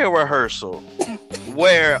choir rehearsal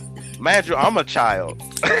where, mind you, I'm a child.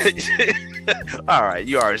 All right.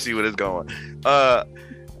 You already see where it's going.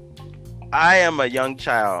 I am a young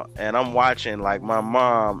child and I'm watching like my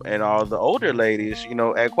mom and all the older ladies, you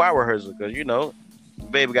know, at choir rehearsal because, you know,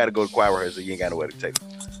 baby got to go to choir rehearsal. You ain't got nowhere to take them.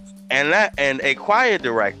 And a choir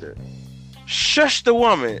director shushed the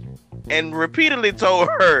woman and repeatedly told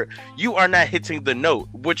her, you are not hitting the note.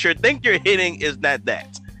 What you think you're hitting is not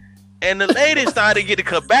that. And the lady started getting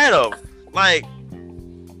combative. Like,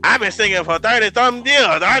 I've been singing for 30-something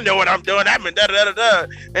years. I know what I'm doing. I've been da-da-da-da-da.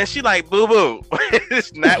 And she like, boo-boo.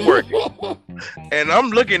 It's not working. And I'm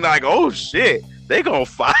looking like, oh, shit. They gonna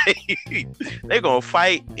fight. They gonna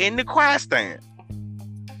fight in the choir stand.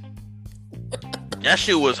 That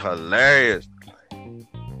shit was hilarious.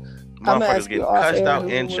 Motherfuckers getting cussed out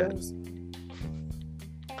in chat.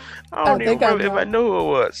 I don't even remember if I knew who it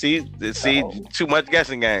was. See, too much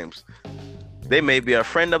guessing games. They may be a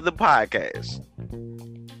friend of the podcast.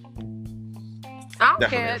 I don't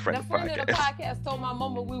care. The friend of the podcast told my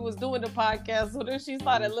mama we was doing the podcast, so then she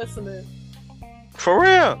started listening. For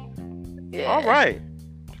real? Yeah. All right.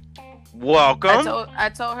 Welcome. I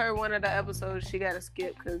told her one of the episodes she got to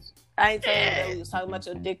skip because I ain't telling her that we was talking about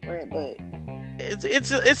your dick print, but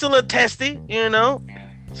it's a little testy, you know.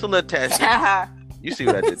 It's a little testy. You see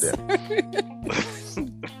what I did there?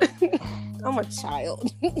 I'm a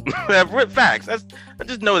child. Facts. I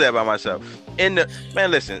just know that about myself.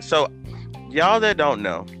 Man, listen. So, y'all that don't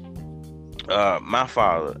know, my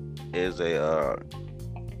father is a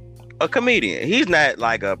comedian. He's not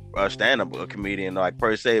like a stand-up comedian like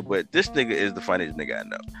per se, but this nigga is the funniest nigga I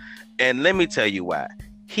know. And let me tell you why.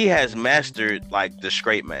 He has mastered like the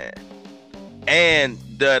straight man and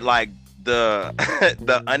the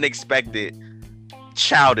unexpected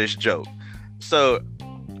childish joke. So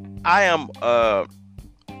I am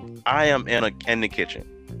in the kitchen.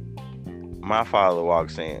 My father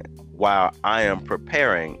walks in while I am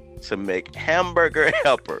preparing to make hamburger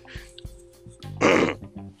helper.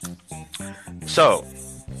 So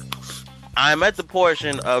I'm at the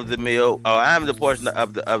portion of the meal. I'm the portion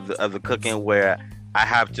of the cooking where I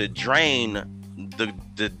have to drain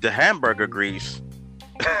the hamburger grease.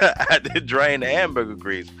 I have to drain the hamburger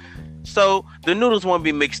grease. So the noodles won't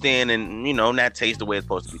be mixed in and, you know, not taste the way it's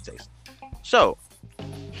supposed to be tasted. So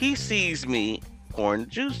he sees me pouring the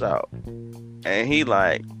juice out and he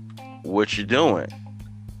like, what you doing?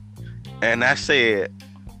 And I said,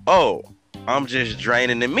 oh, I'm just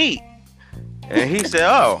draining the meat. And he said,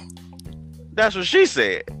 oh, that's what she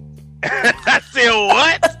said. I said,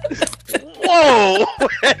 what? Whoa,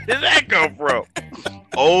 where did that come from?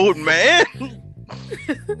 Old man?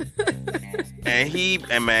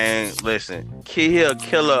 And man, listen, he a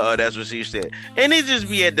killer, that's what she said. And he just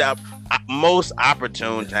be at the most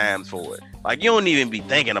opportune times for it. Like, you don't even be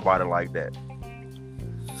thinking about it like that.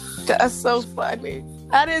 That's so funny.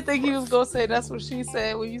 I didn't think he was gonna say that's what she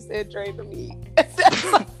said when you said drain the meat.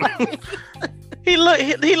 So he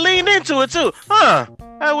leaned into it too. Huh?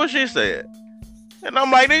 That's what she said. And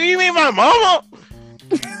I'm like, nigga, you mean my mama?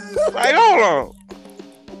 Like, hold on.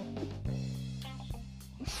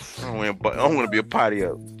 I don't want to be a part of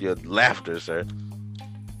your laughter, sir.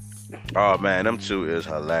 Oh man, them two is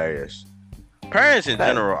hilarious. Parents in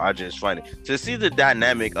general are just funny. To see the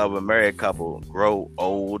dynamic of a married couple grow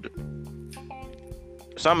old.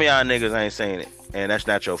 Some of y'all niggas ain't saying it, and that's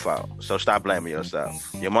not your fault. So stop blaming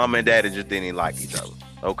yourself. Your mom and daddy just didn't like each other.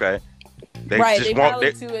 Okay? They Right, just they want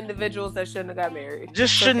probably two individuals that shouldn't have got married.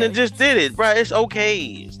 just shouldn't have just did it, bro. It's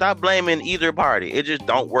okay. Stop blaming either party. It just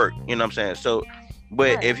don't work. You know what I'm saying? So,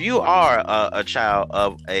 but Right. if you are a child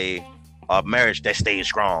of a marriage that stayed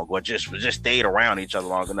strong or just stayed around each other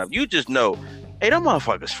long enough, you just know, hey, them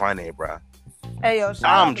motherfuckers funny, bro. Hey, yo, shout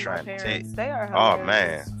I'm out to my trying to parents. take. They are Oh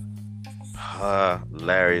hilarious. man,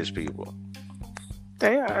 hilarious people.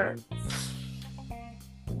 They are.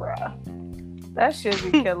 Bruh. That shit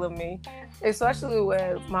be killing me. Especially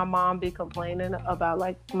when my mom be complaining about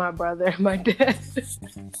like my brother and my dad.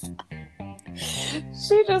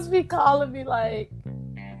 She just be calling me like,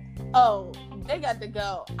 oh, they got to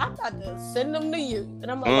go. I'm about to send them to you. And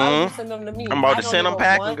I'm like, why would you send them to me? I'm about to send them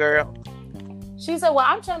packing, girl. She said, well,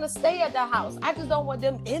 I'm trying to stay at the house. I just don't want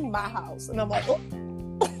them in my house. And I'm like, oh.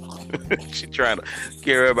 She trying to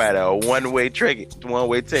get everybody a one-way ticket.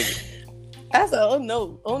 I said, oh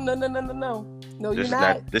no. Oh no. No, you're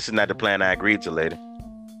not. This is not the plan I agreed to, lady.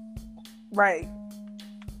 Right.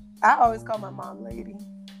 I always call my mom lady.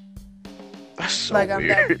 That's so like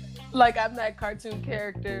weird. I'm that cartoon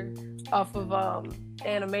character off of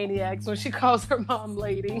Animaniacs when she calls her mom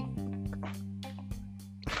lady.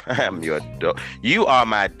 I'm your daughter. You are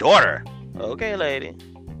my daughter. Okay, lady.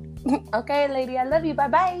 Okay, lady. I love you.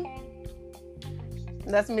 Bye-bye.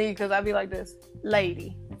 That's me because I be like this.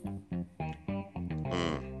 Lady.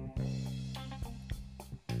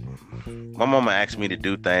 My mama asked me to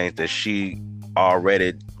do things that she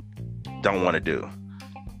already don't want to do.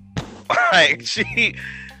 Like, she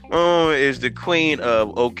is the queen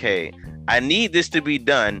of, okay, I need this to be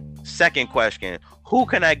done. Second question, who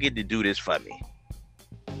can I get to do this for me?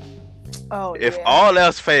 Oh, if all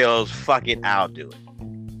else fails, fuck it, I'll do it.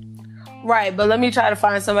 Right, but let me try to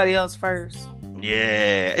find somebody else first.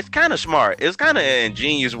 Yeah, it's kind of smart. It's kind of an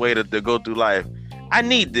ingenious way to go through life. I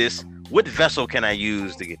need this. What vessel can I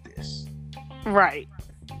use to get this? Right.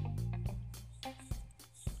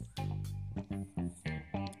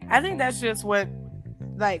 I think that's just what,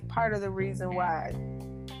 like, part of the reason why.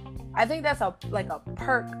 I think that's a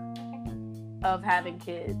perk of having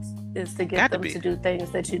kids is to get them to do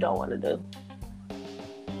things that you don't want to do.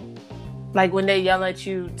 Like when they yell at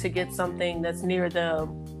you to get something that's near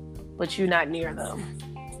them, but you're not near them.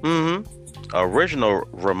 Mm-hmm. Original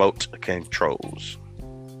remote controls.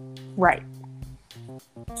 Right.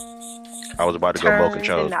 I was about to go Mocha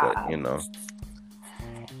Chose, but you know.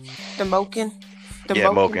 The Moken?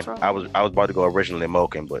 Moken. I was about to go originally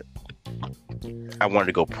Moken, but I wanted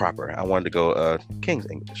to go proper. I wanted to go King's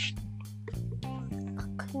English.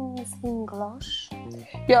 King's English.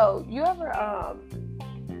 Yo, you ever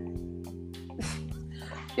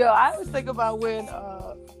Yo, I always think about when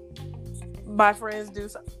my friends do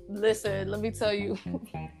something. Listen, let me tell you.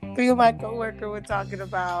 Me and my coworker were talking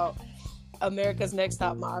about America's Next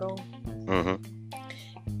Top Model. Mm-hmm.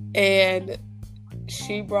 And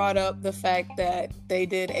she brought up the fact that they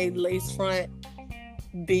did a lace front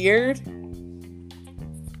beard.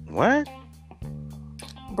 What?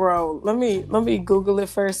 Bro, let me Google it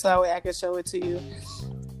first so I can show it to you.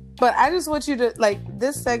 But I just want you to, like,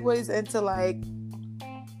 this segues into, like,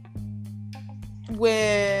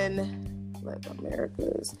 when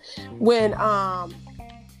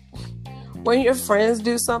your friends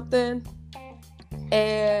do something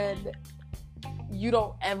and you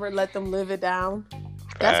don't ever let them live it down.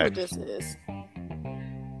 That's what this is.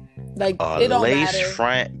 Like, it don't lace matter.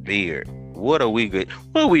 Front beard. What are we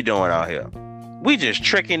doing out here? We just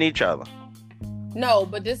tricking each other. No,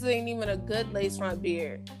 but this ain't even a good lace front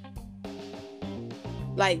beard.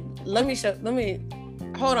 Like,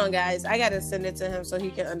 hold on, guys. I gotta send it to him so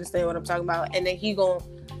he can understand what I'm talking about, and then we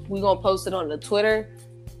gonna post it on the Twitter,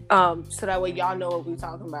 so that way y'all know what we're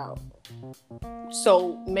talking about.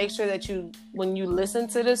 So make sure that when you listen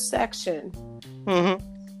to this section,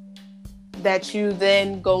 mm-hmm. that you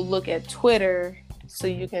then go look at Twitter so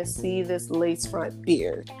you can see this lace front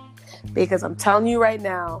beard. Because I'm telling you right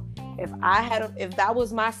now, if that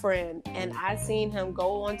was my friend and I seen him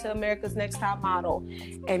go on to America's Next Top Model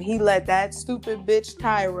and he let that stupid bitch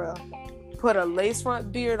Tyra put a lace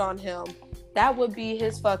front beard on him, that would be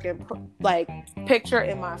his fucking picture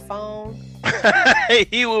in my phone.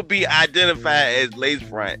 He will be identified as lace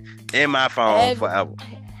front in my phone forever.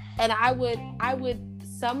 And I would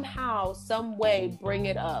somehow, some way bring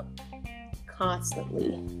it up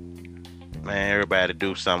constantly. Man, everybody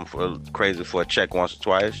do something crazy for a check once or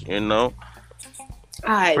twice, you know.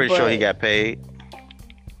 Pretty sure he got paid.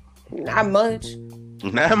 Not much.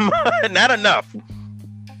 Not enough.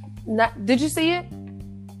 Did you see it?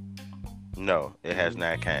 No, it has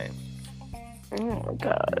not came. Oh my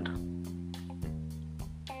God.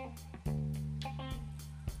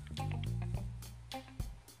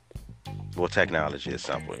 Well, technology is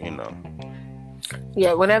simple, you know.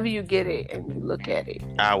 Yeah, whenever you get it and you look at it.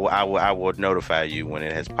 I will notify you when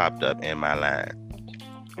it has popped up in my line.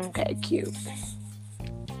 Okay, cute.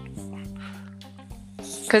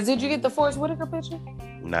 Cause did you get the Forrest Whitaker picture?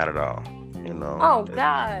 Not at all. You know. Oh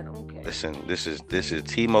God. Okay. Listen, this is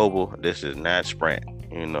T-Mobile. This is not Sprint.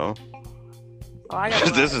 You know. Oh, I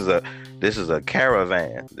got this is a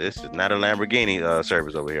Caravan. This is not a Lamborghini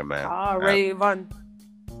service over here, man. Raven.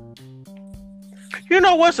 You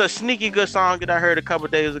know what's a sneaky good song that I heard a couple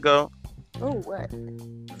days ago? Oh, what?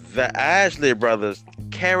 The Isley Brothers,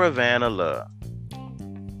 Caravan of Love.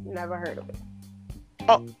 Never heard of it.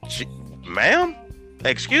 Oh, ma'am?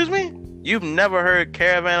 Excuse me? You've never heard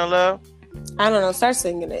Caravan of Love? I don't know. Start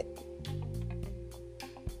singing it.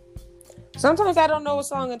 Sometimes I don't know a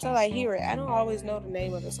song until I hear it. I don't always know the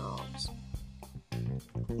name of the songs.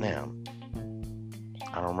 Now,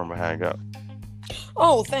 I don't remember how it goes.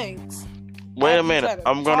 Oh, thanks. Wait a minute.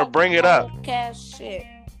 I'm going to bring it up. Cash shit.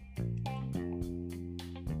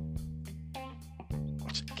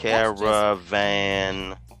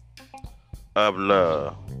 Caravan of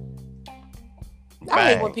Love.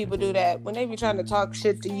 I hate when people do that. When they be trying to talk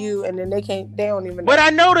shit to you and then they don't even know. But I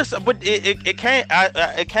noticed, but it came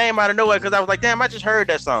out of nowhere because I was like, damn, I just heard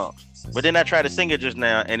that song. But then I tried to sing it just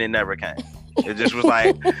now and it never came. It just was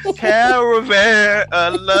like, Caravan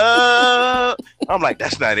of Love. I'm like,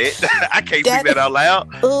 that's not it. I can't sing that out loud.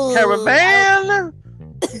 Ooh,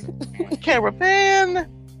 Caravan.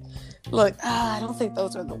 Look, I don't think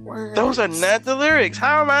those are the words. Those are not the lyrics.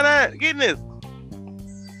 How am I not getting this?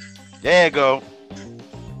 There you go.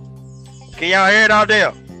 Can y'all hear it out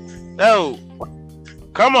there? No.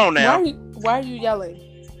 Come on now. Why are you yelling?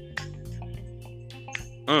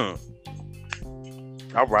 All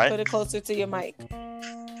right. Put it closer to your mic.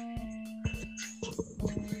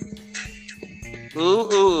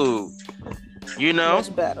 Ooh. You know?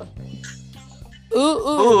 Much better.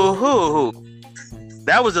 Ooh.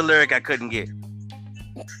 That was a lyric I couldn't get.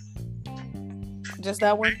 Just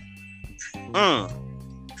that one?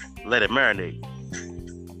 Let it marinate.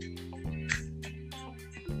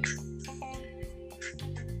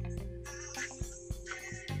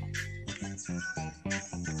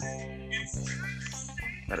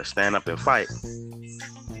 Gotta stand up and fight.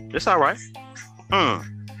 It's all right.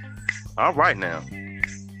 All right now.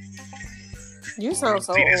 You sound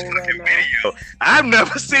so old right now. Video. I've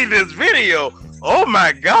never seen this video. Oh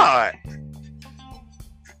my God.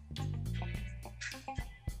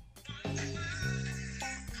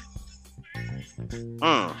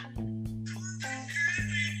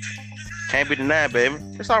 Can't be denied, baby.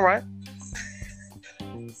 It's all right.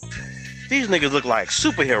 These niggas look like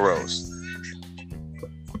superheroes.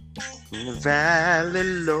 In the valley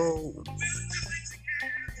low.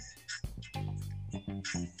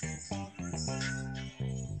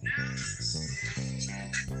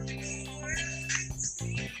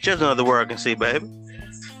 Just another word I can see, baby.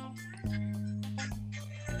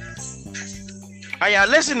 Are y'all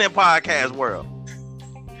listening, podcast world?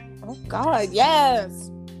 Oh God, yes.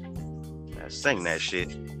 Now sing that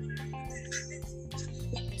shit.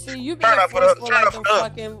 See, you being forceful like them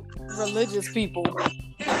fucking religious people.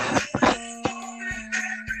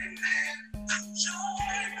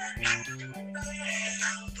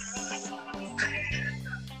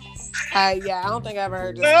 Yeah, I don't think I ever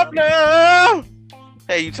heard this. Up love.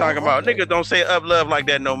 Hey, you talking about niggas don't say up love like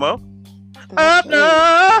that no more. Up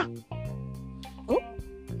love.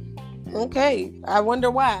 Okay, I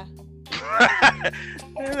wonder why.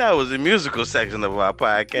 That was the musical section of our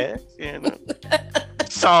podcast. You know,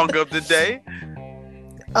 song of the day.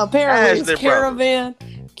 Apparently, it's Caravan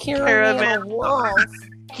of Love.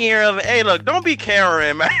 Caravan. Hey, look, don't be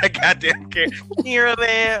Karen, man. Goddamn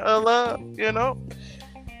Caravan of Love. You know.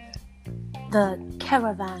 The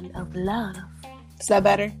Caravan of Love. Is that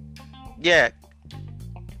better? Yeah.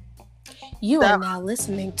 You are now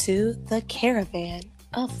listening to The Caravan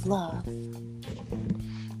of Love.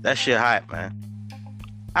 That shit hot, man.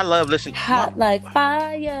 I love listening. Hot like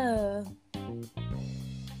fire.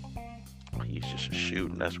 He's just a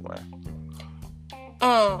shooting, that's why.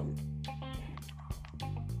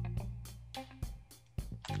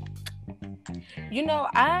 You know,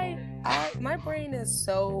 I my brain is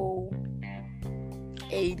so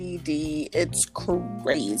ADD, it's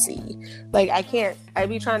crazy. Like I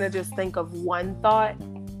be trying to just think of one thought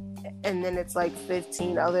and then it's like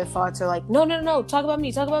 15 other thoughts are like, no, talk about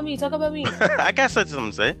me. I got something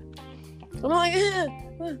to say. I'm like, I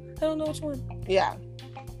don't know which one. Yeah.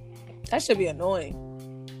 That should be annoying.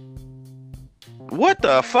 What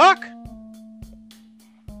the fuck?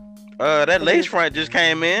 That lace front just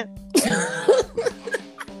came in.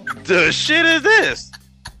 The shit is this?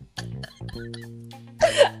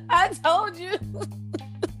 I told you.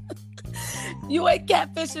 You ain't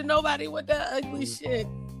catfishing nobody with that ugly shit.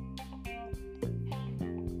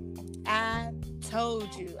 I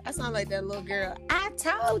told you. I sound like that little girl. I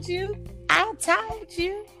told you. I told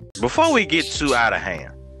you. Before we get too out of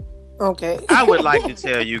hand, okay, I would like to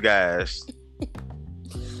tell you guys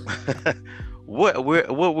what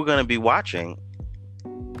we're gonna be watching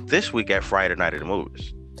this week at Friday Night at the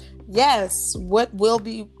Movies. Yes, what we'll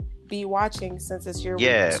be watching since it's your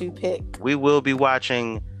week to pick. We will be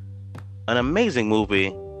watching an amazing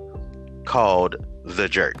movie called The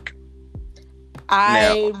Jerk.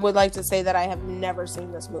 I would like to say that I have never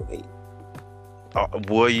seen this movie.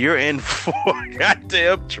 Well, you're in for a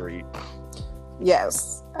goddamn treat.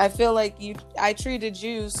 Yes, I feel like I treated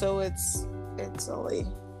you, so it's only.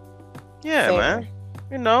 Yeah, fair. man.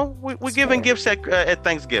 You know, we're giving gifts at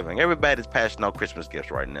Thanksgiving. Everybody's passing out Christmas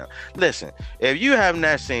gifts right now. Listen, if you have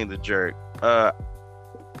not seen The Jerk,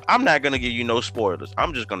 I'm not gonna give you no spoilers.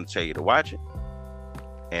 I'm just gonna tell you to watch it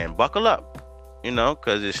and buckle up. You know,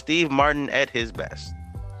 because it's Steve Martin at his best.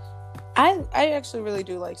 I actually really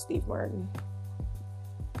do like Steve Martin.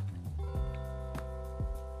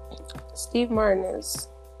 Steve Martin is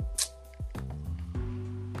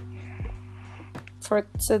for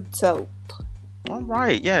dope. All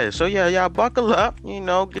right, yeah. So yeah, y'all buckle up. You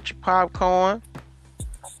know, get your popcorn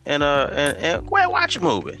and go and watch a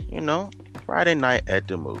movie. You know, Friday night at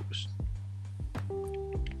the movies.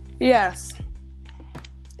 Yes.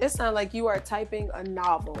 It sounds like you are typing a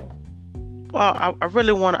novel. Well, I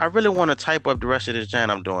really want to type up the rest of this jam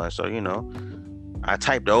I'm doing. So you know, I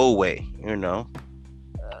type the old way. You know,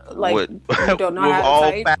 you don't know how to all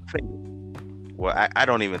type. 5 fingers. Well, I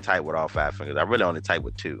don't even type with all 5 fingers. I really only type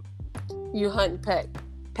with 2. You hunt and peck.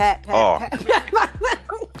 Pat. Whap,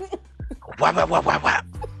 whap, whap, whap, whap.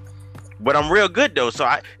 But I'm real good though.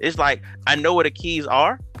 So it's like I know where the keys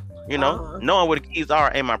are. You know, knowing where the keys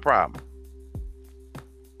are ain't my problem.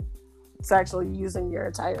 It's actually using your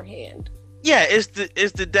entire hand. Yeah, it's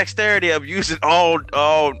the dexterity of using all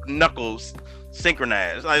knuckles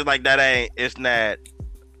synchronized. Like that ain't. It's not.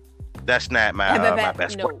 That's not my my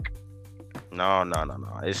best work. No.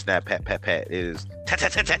 It's not pat. It is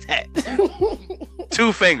tat.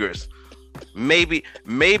 2 fingers. Maybe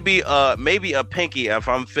a pinky if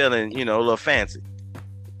I'm feeling, you know, a little fancy.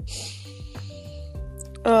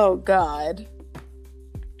 Oh God.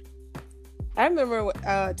 I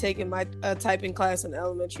remember taking my typing class in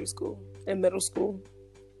middle school.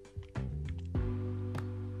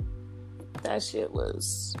 That shit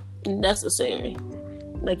was necessary.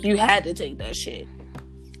 Like, you had to take that shit.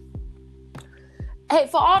 Hey,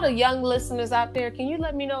 for all the young listeners out there, can you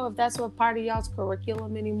let me know if that's what part of y'all's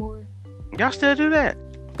curriculum anymore? Y'all still do that?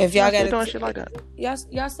 If y'all got doing shit like that,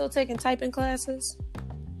 y'all still taking typing classes?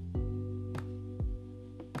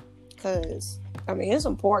 Because I mean, it's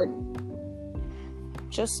important.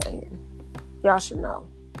 Just saying, y'all should know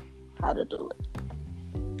how to do it.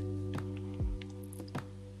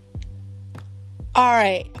 All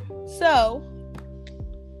right, so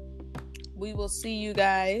we will see you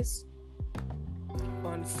guys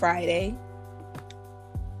on Friday.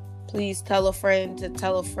 Please tell a friend to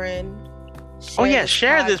tell a friend.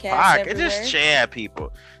 Share this podcast. Just share,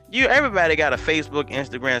 people. Everybody got a Facebook,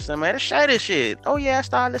 Instagram, something, man. Share this shit. Oh yeah, I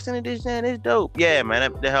started listening to this and it's dope. Yeah,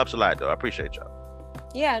 man, that helps a lot though. I appreciate y'all.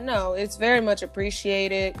 Yeah, no, it's very much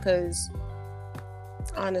appreciated because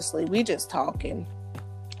honestly, we just talking.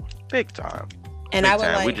 Big time. And I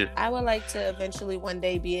would like to eventually one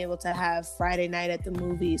day be able to have Friday night at the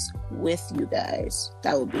movies with you guys.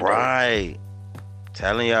 That would be right.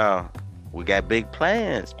 Telling y'all, we got big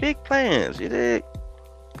plans. Big plans, you dig?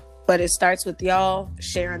 But it starts with y'all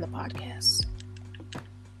sharing the podcast.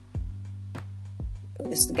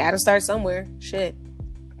 It's got to start somewhere. Shit.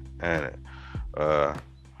 And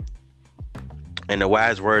in the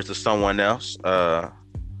wise words of someone else, I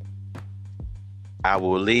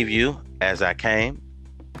will leave you as I came,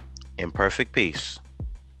 in perfect peace.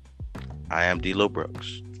 I am D-Lo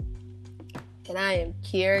Brooks. And I am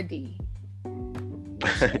Kiera D.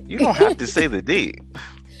 You don't have to say the D.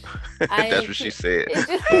 That's what she said.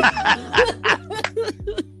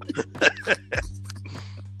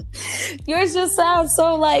 Yours just sounds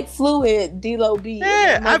so like fluid, D-Lo B.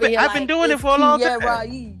 Yeah, I've been doing it for a long time.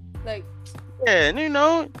 Like, yeah, you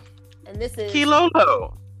know, and this is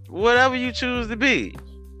Kilolo, whatever you choose to be.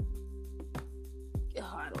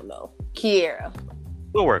 I don't know. Kiera.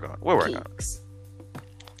 We'll work on it.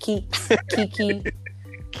 Keeks. Kiki.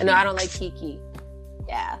 No, I don't like Kiki.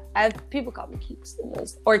 Yeah. People call me Keeks.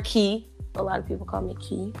 Or Key. A lot of people call me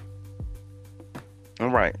Key.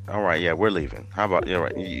 All right. Yeah, we're leaving. How about you? All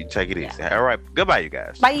right, you take it Yeah. easy. All right. Goodbye, you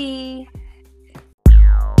guys. Bye.